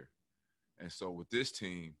freshman year. And so with this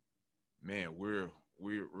team, man, we're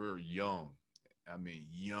young. I mean,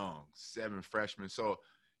 young, 7 freshmen. So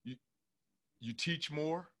you teach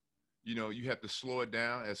more. You know, you have to slow it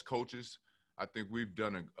down as coaches. I think we've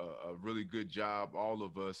done a really good job, all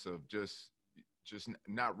of us, of just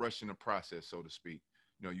not rushing the process, so to speak.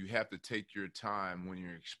 You know, you have to take your time when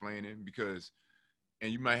you're explaining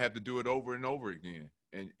and you might have to do it over and over again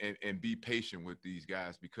and be patient with these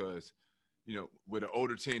guys because, you know, with an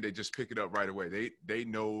older team, they just pick it up right away. They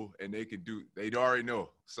know and they already know.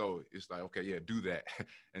 So it's like, okay, yeah, do that.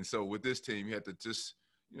 And so with this team, you have to just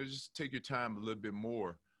take your time a little bit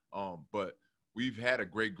more. But we've had a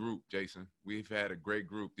great group, Jason. We've had a great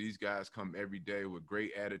group. These guys come every day with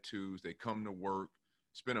great attitudes. They come to work.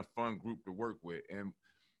 It's been a fun group to work with. And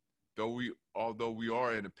although we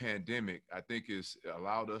are in a pandemic, I think it's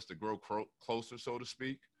allowed us to grow closer, so to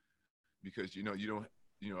speak, because, you know,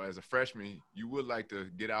 as a freshman, you would like to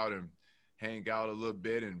get out and hang out a little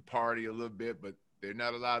bit and party a little bit, but they're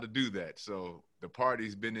not allowed to do that. So the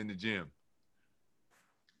party's been in the gym.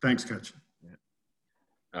 Thanks, Coach.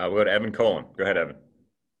 We'll go to Evan Cohen. Go ahead, Evan.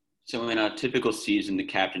 So in a typical season, the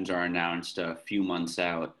captains are announced a few months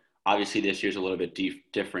out. Obviously, this year's a little bit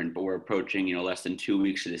different, but we're approaching, you know, less than 2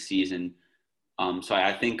 weeks of the season. So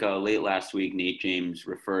I think late last week, Nate James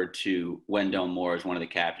referred to Wendell Moore as one of the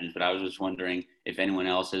captains, but I was just wondering if anyone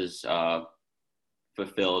else has stepped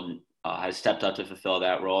up to fulfill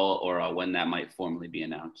that role or when that might formally be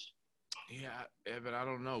announced. Yeah, Evan, I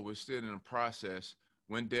don't know. We're still in the process.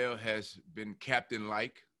 Wendell has been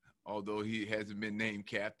captain-like, although he hasn't been named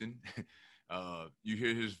captain. You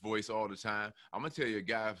hear his voice all the time. I'm going to tell you a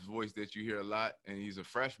guy's voice that you hear a lot, and he's a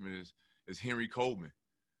freshman, is Henry Coleman.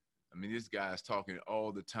 I mean, this guy's talking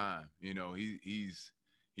all the time. You know, he's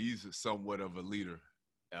somewhat of a leader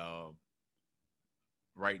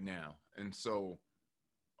right now. And so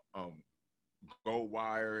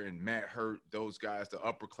Goldwire and Matt Hurt, those guys, the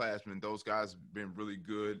upperclassmen, those guys have been really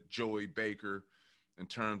good. Joey Baker in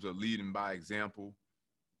terms of leading by example.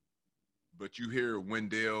 But you hear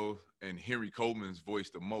Wendell and Henry Coleman's voice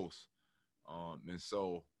the most. And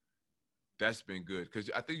so that's been good because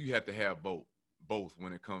I think you have to have both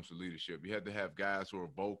when it comes to leadership. You have to have guys who are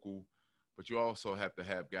vocal, but you also have to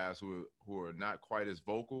have guys who are not quite as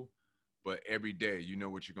vocal, but every day you know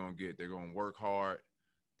what you're going to get. They're going to work hard.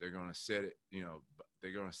 They're going to set it, you know,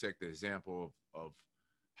 they're going to set the example of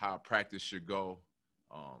how practice should go,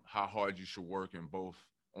 how hard you should work in both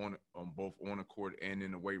on the court and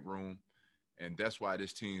in the weight room. And that's why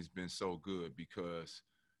this team's been so good because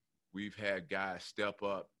we've had guys step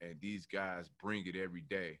up and these guys bring it every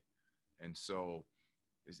day. And so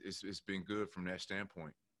it's been good from that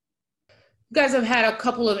standpoint. You guys have had a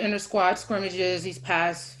couple of inter-squad scrimmages these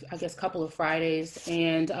past, I guess, couple of Fridays.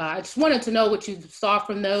 And I just wanted to know what you saw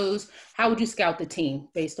from those. How would you scout the team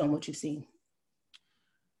based on what you've seen?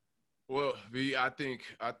 Well, I think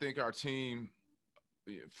our team,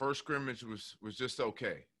 first scrimmage was just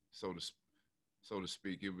okay, so to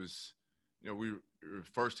speak. It was, you know, we were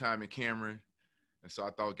first time in Cameron, and so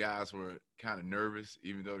I thought guys were kind of nervous,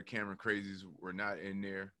 even though the Cameron Crazies were not in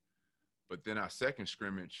there. But then our second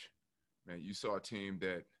scrimmage, man, you saw a team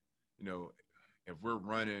that, you know, if we're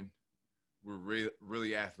running, we're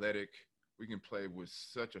really athletic. We can play with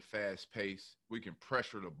such a fast pace. We can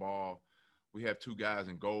pressure the ball. We have two guys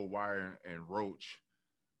in Goldwire and Roach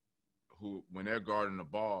who, when they're guarding the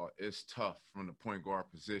ball, it's tough from the point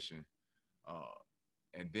guard position.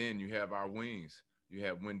 And then you have our wings. You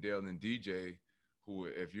have Wendell and DJ who,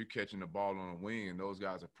 if you're catching the ball on a wing and those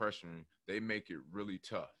guys are pressuring, they make it really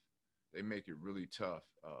tough. They make it really tough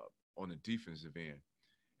on the defensive end.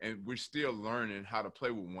 And we're still learning how to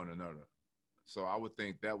play with one another. So I would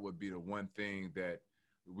think that would be the one thing that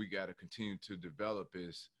we got to continue to develop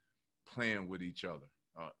is playing with each other.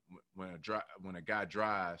 When a guy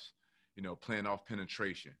drives, you know, playing off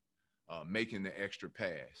penetration, making the extra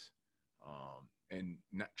pass, and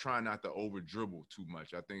trying not to over dribble too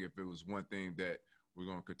much. I think if it was one thing that we're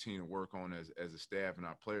going to continue to work on as a staff and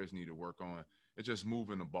our players need to work on, it's just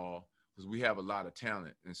moving the ball because we have a lot of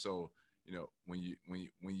talent. And so, you know, when you've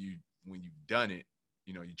done it,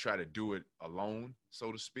 you know, you try to do it alone,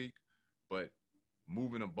 so to speak, but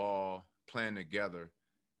moving the ball, playing together,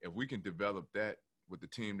 if we can develop that with the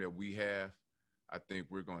team that we have, I think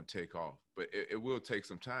we're going to take off. But it will take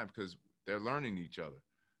some time because they're learning each other.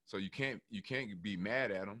 So you can't be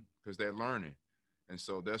mad at them because they're learning. And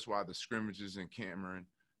so that's why the scrimmages in Cameron,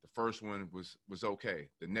 the first one was okay.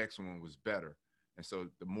 The next one was better. And so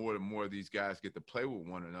the more these guys get to play with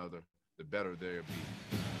one another, the better they'll be.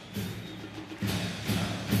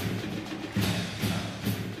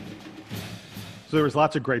 So there was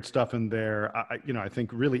lots of great stuff in there. I think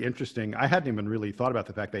really interesting. I hadn't even really thought about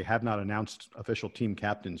the fact they have not announced official team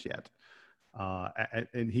captains yet.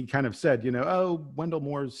 And he kind of said, oh, Wendell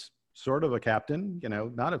Moore's sort of a captain,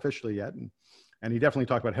 not officially yet. And he definitely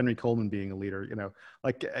talked about Henry Coleman being a leader.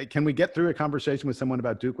 Can we get through a conversation with someone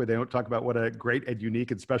about Duke where they don't talk about what a great and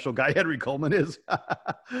unique and special guy Henry Coleman is?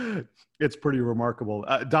 It's pretty remarkable.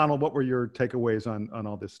 Donald, what were your takeaways on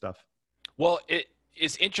all this stuff? Well, it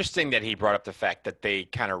is interesting that he brought up the fact that they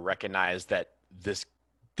kind of recognize that this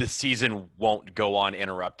season won't go on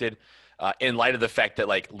uninterrupted, in light of the fact that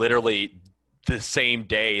literally the same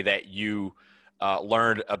day that you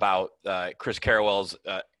learned about Chris Carrawell's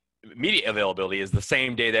media availability is the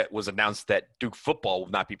same day that was announced that Duke football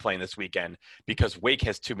will not be playing this weekend because Wake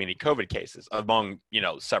has too many COVID cases, among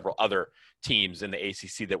several other teams in the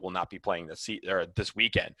ACC that will not be playing this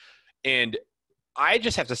weekend. And I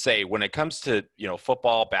just have to say, when it comes to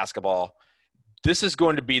football, basketball, this is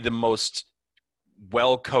going to be the most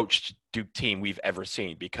well-coached Duke team we've ever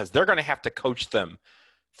seen, because they're going to have to coach them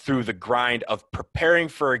through the grind of preparing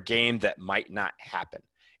for a game that might not happen.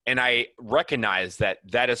 And I recognize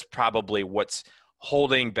that is probably what's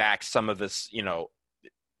holding back some of this,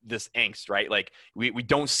 this angst, right? We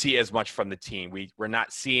don't see as much from the team. We're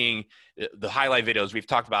not seeing the highlight videos. We've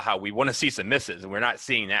talked about how we want to see some misses, and we're not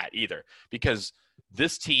seeing that either, because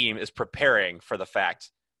this team is preparing for the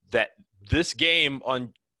fact that this game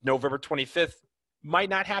on November 25th might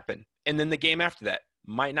not happen. And then the game after that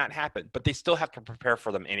might not happen, but they still have to prepare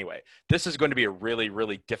for them anyway. This is going to be a really,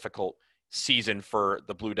 really difficult season for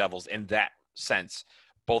the Blue Devils in that sense,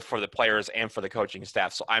 both for the players and for the coaching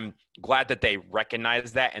staff. So I'm glad that they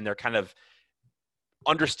recognize that, and they're kind of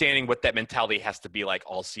understanding what that mentality has to be like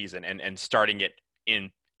all season and starting it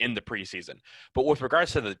in the preseason. But with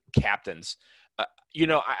regards to the captains,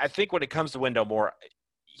 I think when it comes to Wendell Moore,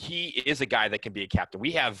 he is a guy that can be a captain.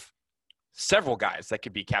 We have several guys that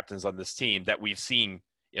could be captains on this team that we've seen,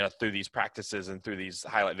 through these practices and through these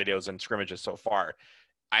highlight videos and scrimmages so far.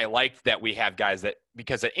 I like that we have guys that,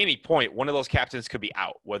 because at any point, one of those captains could be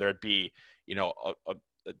out, whether it be,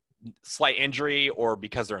 a slight injury or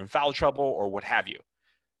because they're in foul trouble or what have you.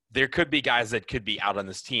 There could be guys that could be out on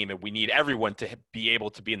this team, and we need everyone to be able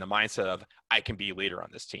to be in the mindset of, I can be a leader on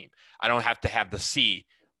this team. I don't have to have the C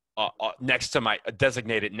next to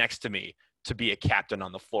designated next to me to be a captain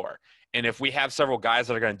on the floor. And if we have several guys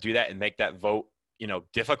that are going to do that and make that vote,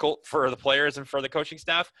 difficult for the players and for the coaching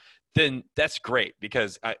staff, then that's great.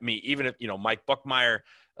 Because even if, Mike Buckmeyer,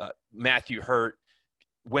 Matthew Hurt,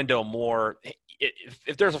 Wendell Moore,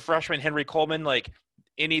 if there's a freshman, Henry Coleman,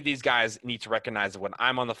 any of these guys need to recognize that when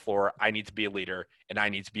I'm on the floor, I need to be a leader, and I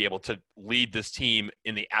need to be able to lead this team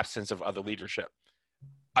in the absence of other leadership.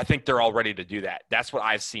 I think they're all ready to do that. That's what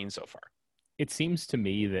I've seen so far. It seems to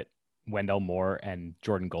me that Wendell Moore and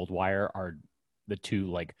Jordan Goldwire are the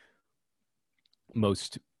two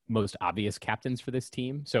most obvious captains for this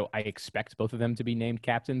team. So I expect both of them to be named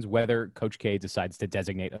captains. Whether Coach K decides to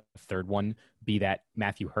designate a third one, be that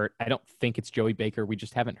Matthew Hurt, I don't think it's Joey Baker. We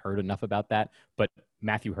just haven't heard enough about that. But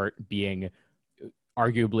Matthew Hurt being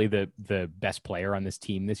arguably the best player on this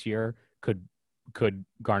team this year could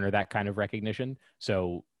garner that kind of recognition.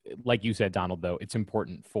 So like you said, Donald, though, it's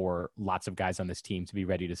important for lots of guys on this team to be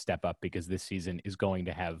ready to step up, because this season is going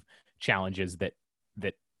to have challenges that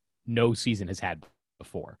no season has had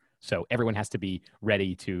before. So everyone has to be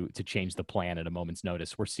ready to change the plan at a moment's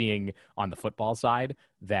notice. We're seeing on the football side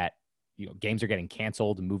that games are getting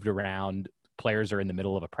canceled and moved around. Players are in the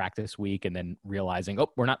middle of a practice week and then realizing,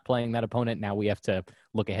 oh, we're not playing that opponent. Now we have to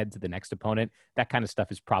look ahead to the next opponent. That kind of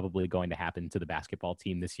stuff is probably going to happen to the basketball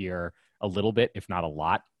team this year a little bit, if not a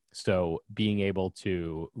lot. So being able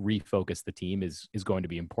to refocus the team is going to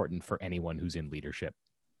be important for anyone who's in leadership.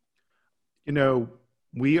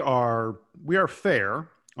 We are fair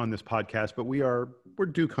on this podcast, but we're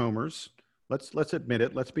Duke homers. Let's admit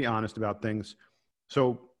it. Let's be honest about things.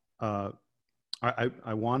 So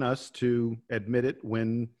I want us to admit it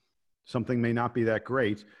when something may not be that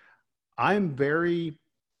great. I'm very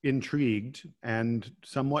intrigued and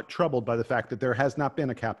somewhat troubled by the fact that there has not been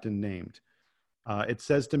a captain named. It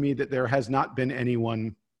says to me that there has not been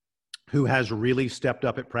anyone who has really stepped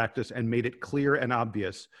up at practice and made it clear and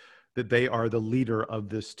obvious that they are the leader of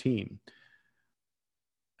this team.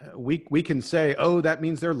 We can say, oh, that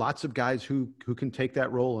means there are lots of guys who can take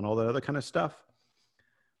that role and all that other kind of stuff.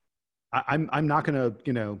 I'm not going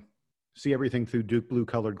to, see everything through Duke blue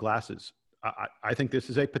colored glasses. I think this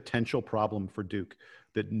is a potential problem for Duke,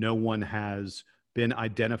 that no one has been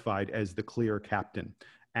identified as the clear captain.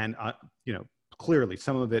 And, clearly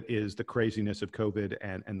some of it is the craziness of COVID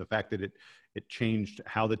and the fact that it changed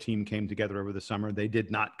how the team came together over the summer. They did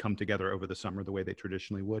not come together over the summer the way they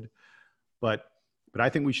traditionally would. But I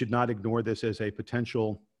think we should not ignore this as a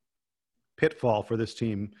potential pitfall for this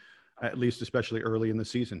team, at least especially early in the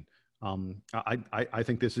season. I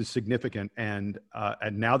think this is significant, and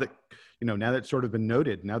now that now that it's sort of been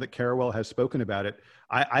noted, now that CWell has spoken about it,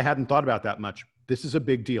 I hadn't thought about that much. This is a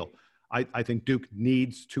big deal. I think Duke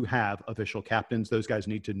needs to have official captains. Those guys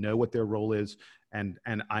need to know what their role is, and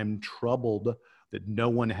I'm troubled that no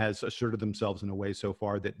one has asserted themselves in a way so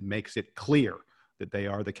far that makes it clear that they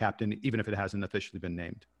are the captain, even if it hasn't officially been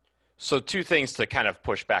named. So two things to kind of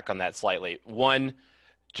push back on that slightly. One,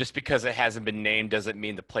 just because it hasn't been named doesn't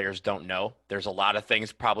mean the players don't know. There's a lot of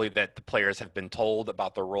things probably that the players have been told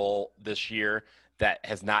about the role this year that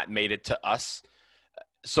has not made it to us.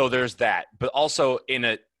 So there's that. But also in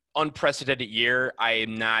an unprecedented year, I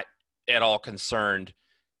am not at all concerned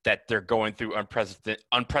that they're going through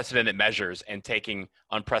unprecedented measures and taking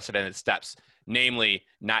unprecedented steps, namely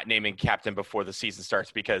not naming captain before the season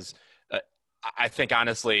starts, because I think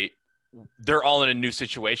honestly, they're all in a new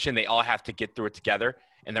situation. They all have to get through it together,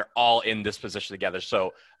 and they're all in this position together.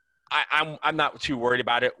 So I'm not too worried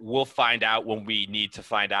about it. We'll find out when we need to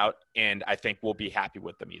find out, and I think we'll be happy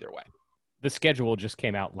with them either way. The schedule just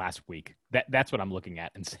came out last week. That's what I'm looking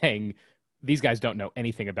at and saying these guys don't know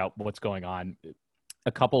anything about what's going on.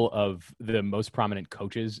 A couple of the most prominent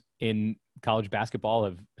coaches in college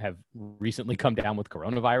basketball have recently come down with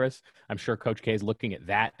coronavirus. I'm sure Coach K is looking at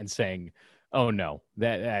that and saying, oh no,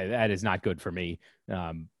 that is not good for me.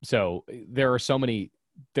 So there are so many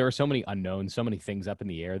unknowns, so many things up in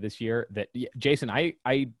the air this year that Jason, I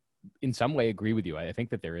in some way agree with you. I think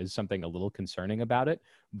that there is something a little concerning about it,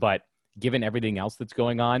 but given everything else that's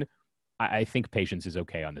going on, I think patience is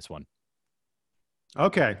okay on this one.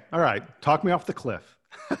 Okay. All right. Talk me off the cliff.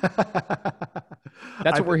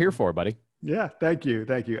 That's what we're here for, buddy. Yeah. Thank you.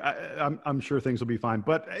 Thank you. I'm sure things will be fine,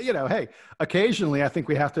 but hey, occasionally I think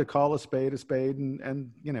we have to call a spade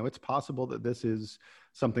and it's possible that this is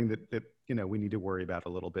something that we need to worry about a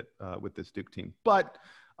little bit with this Duke team, but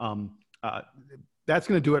that's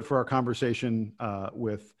going to do it for our conversation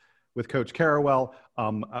with Coach CWell.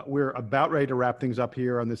 We're about ready to wrap things up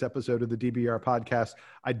here on this episode of the DBR podcast.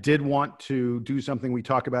 I did want to do something we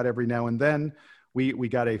talk about every now and then. We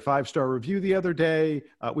got a 5-star review the other day.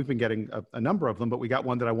 We've been getting a number of them, but we got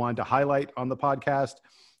one that I wanted to highlight on the podcast.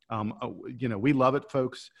 We love it,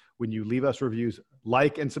 folks. When you leave us reviews,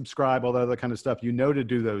 like and subscribe, all that other kind of stuff, to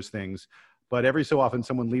do those things. But every so often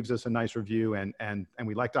someone leaves us a nice review and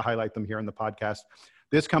we like to highlight them here on the podcast.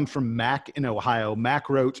 This comes from Mac in Ohio. Mac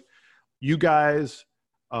wrote, "You guys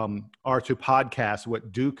are to podcast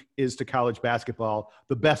what Duke is to college basketball,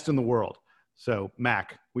 the best in the world." So,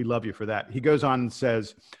 Mac, we love you for that. He goes on and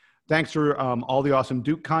says, "Thanks for all the awesome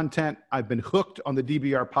Duke content. I've been hooked on the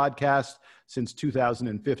DBR podcast since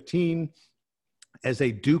 2015. As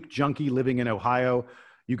a Duke junkie living in Ohio,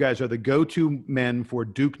 you guys are the go-to men for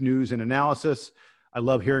Duke news and analysis. I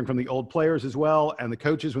love hearing from the old players as well and the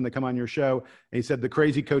coaches when they come on your show." And he said, "The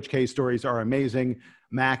crazy Coach K stories are amazing."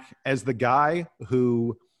 Mac, as the guy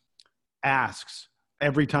who asks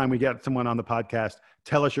every time we get someone on the podcast,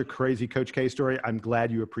 tell us your crazy Coach K story, I'm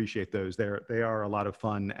glad you appreciate those. They are a lot of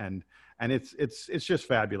fun, and it's just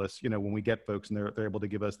fabulous, when we get folks and they're able to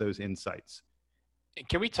give us those insights.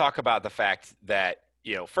 Can we talk about the fact that,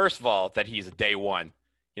 first of all, that he's a day one,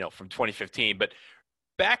 from 2015, but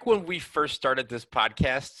back when we first started this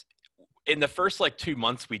podcast, in the first 2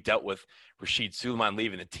 months, we dealt with Rashid Suleiman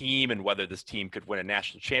leaving the team and whether this team could win a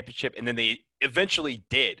national championship. And then they eventually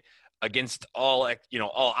did against all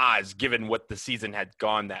odds, given what the season had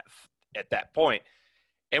gone at that point.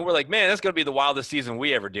 And we're like, man, that's going to be the wildest season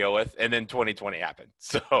we ever deal with. And then 2020 happened.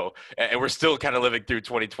 So, and we're still kind of living through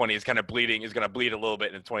 2020. It's kind of bleeding. It's going to bleed a little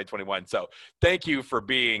bit in 2021. So thank you for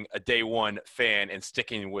being a day one fan and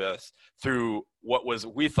sticking with us through what was,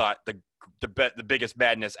 we thought, the biggest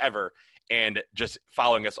madness ever, and just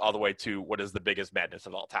following us all the way to what is the biggest madness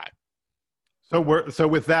of all time. So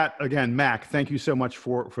with that, again, Mac, thank you so much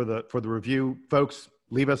for the review. Folks,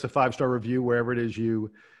 leave us a 5-star review wherever it is you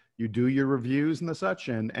do your reviews and the such,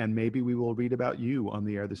 and maybe we will read about you on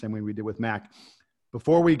the air the same way we did with Mac.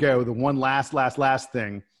 Before we go, the one last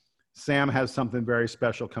thing, Sam has something very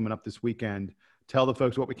special coming up this weekend. Tell the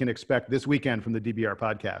folks what we can expect this weekend from the DBR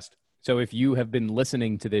podcast. So if you have been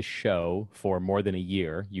listening to this show for more than a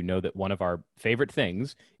year, you know that one of our favorite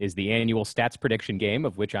things is the annual stats prediction game,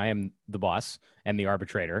 of which I am the boss and the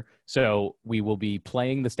arbitrator. So we will be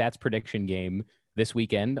playing the stats prediction game this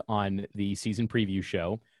weekend on the season preview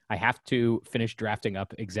show. I have to finish drafting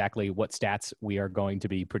up exactly what stats we are going to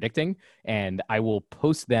be predicting, and I will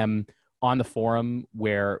post them on the forum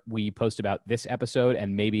where we post about this episode,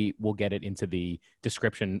 and maybe we'll get it into the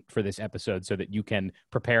description for this episode so that you can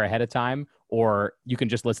prepare ahead of time, or you can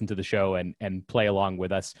just listen to the show and play along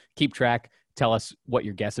with us. Keep track. Tell us what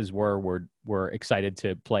your guesses were. We're excited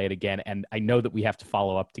to play it again. And I know that we have to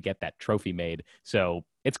follow up to get that trophy made. So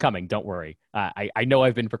it's coming. Don't worry. I know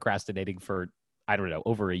I've been procrastinating for, I don't know,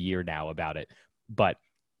 over a year now about it, but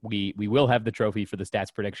we will have the trophy for the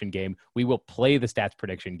stats prediction game. We will play the stats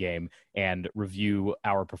prediction game and review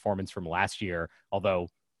our performance from last year. Although,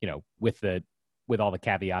 with all the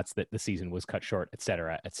caveats that the season was cut short, et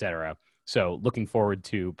cetera, et cetera. So looking forward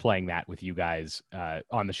to playing that with you guys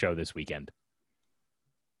on the show this weekend.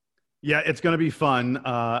 Yeah, it's going to be fun.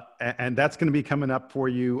 And that's going to be coming up for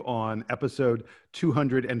you on episode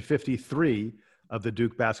 253 of the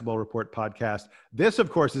Duke Basketball Report podcast. This,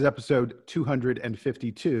 of course, is episode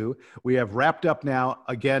 252. We have wrapped up now.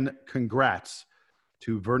 Again, congrats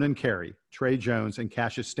to Vernon Carey, Trey Jones, and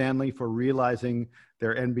Cassius Stanley for realizing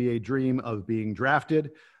their NBA dream of being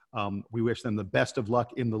drafted. We wish them the best of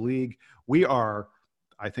luck in the league. We are,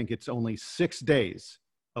 I think it's only 6 days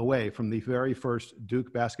away from the very first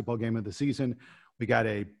Duke basketball game of the season. We got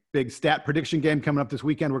a big stat prediction game coming up this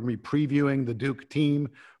weekend. We're going to be previewing the Duke team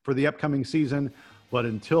for the upcoming season. But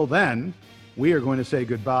until then, we are going to say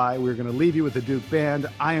goodbye. We're going to leave you with the Duke Band.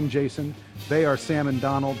 I am Jason. They are Sam and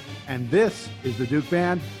Donald. And this is the Duke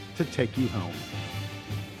Band to take you home.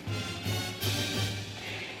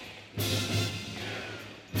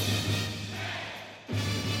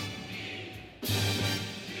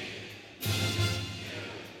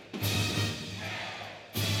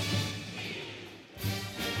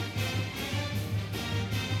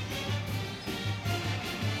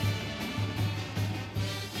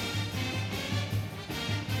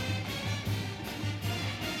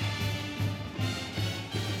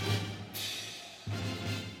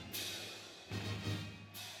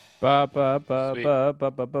 Ba ba ba ba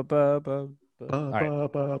ba ba ba ba ba.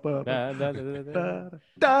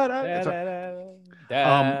 Da da da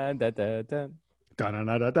da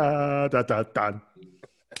da da da.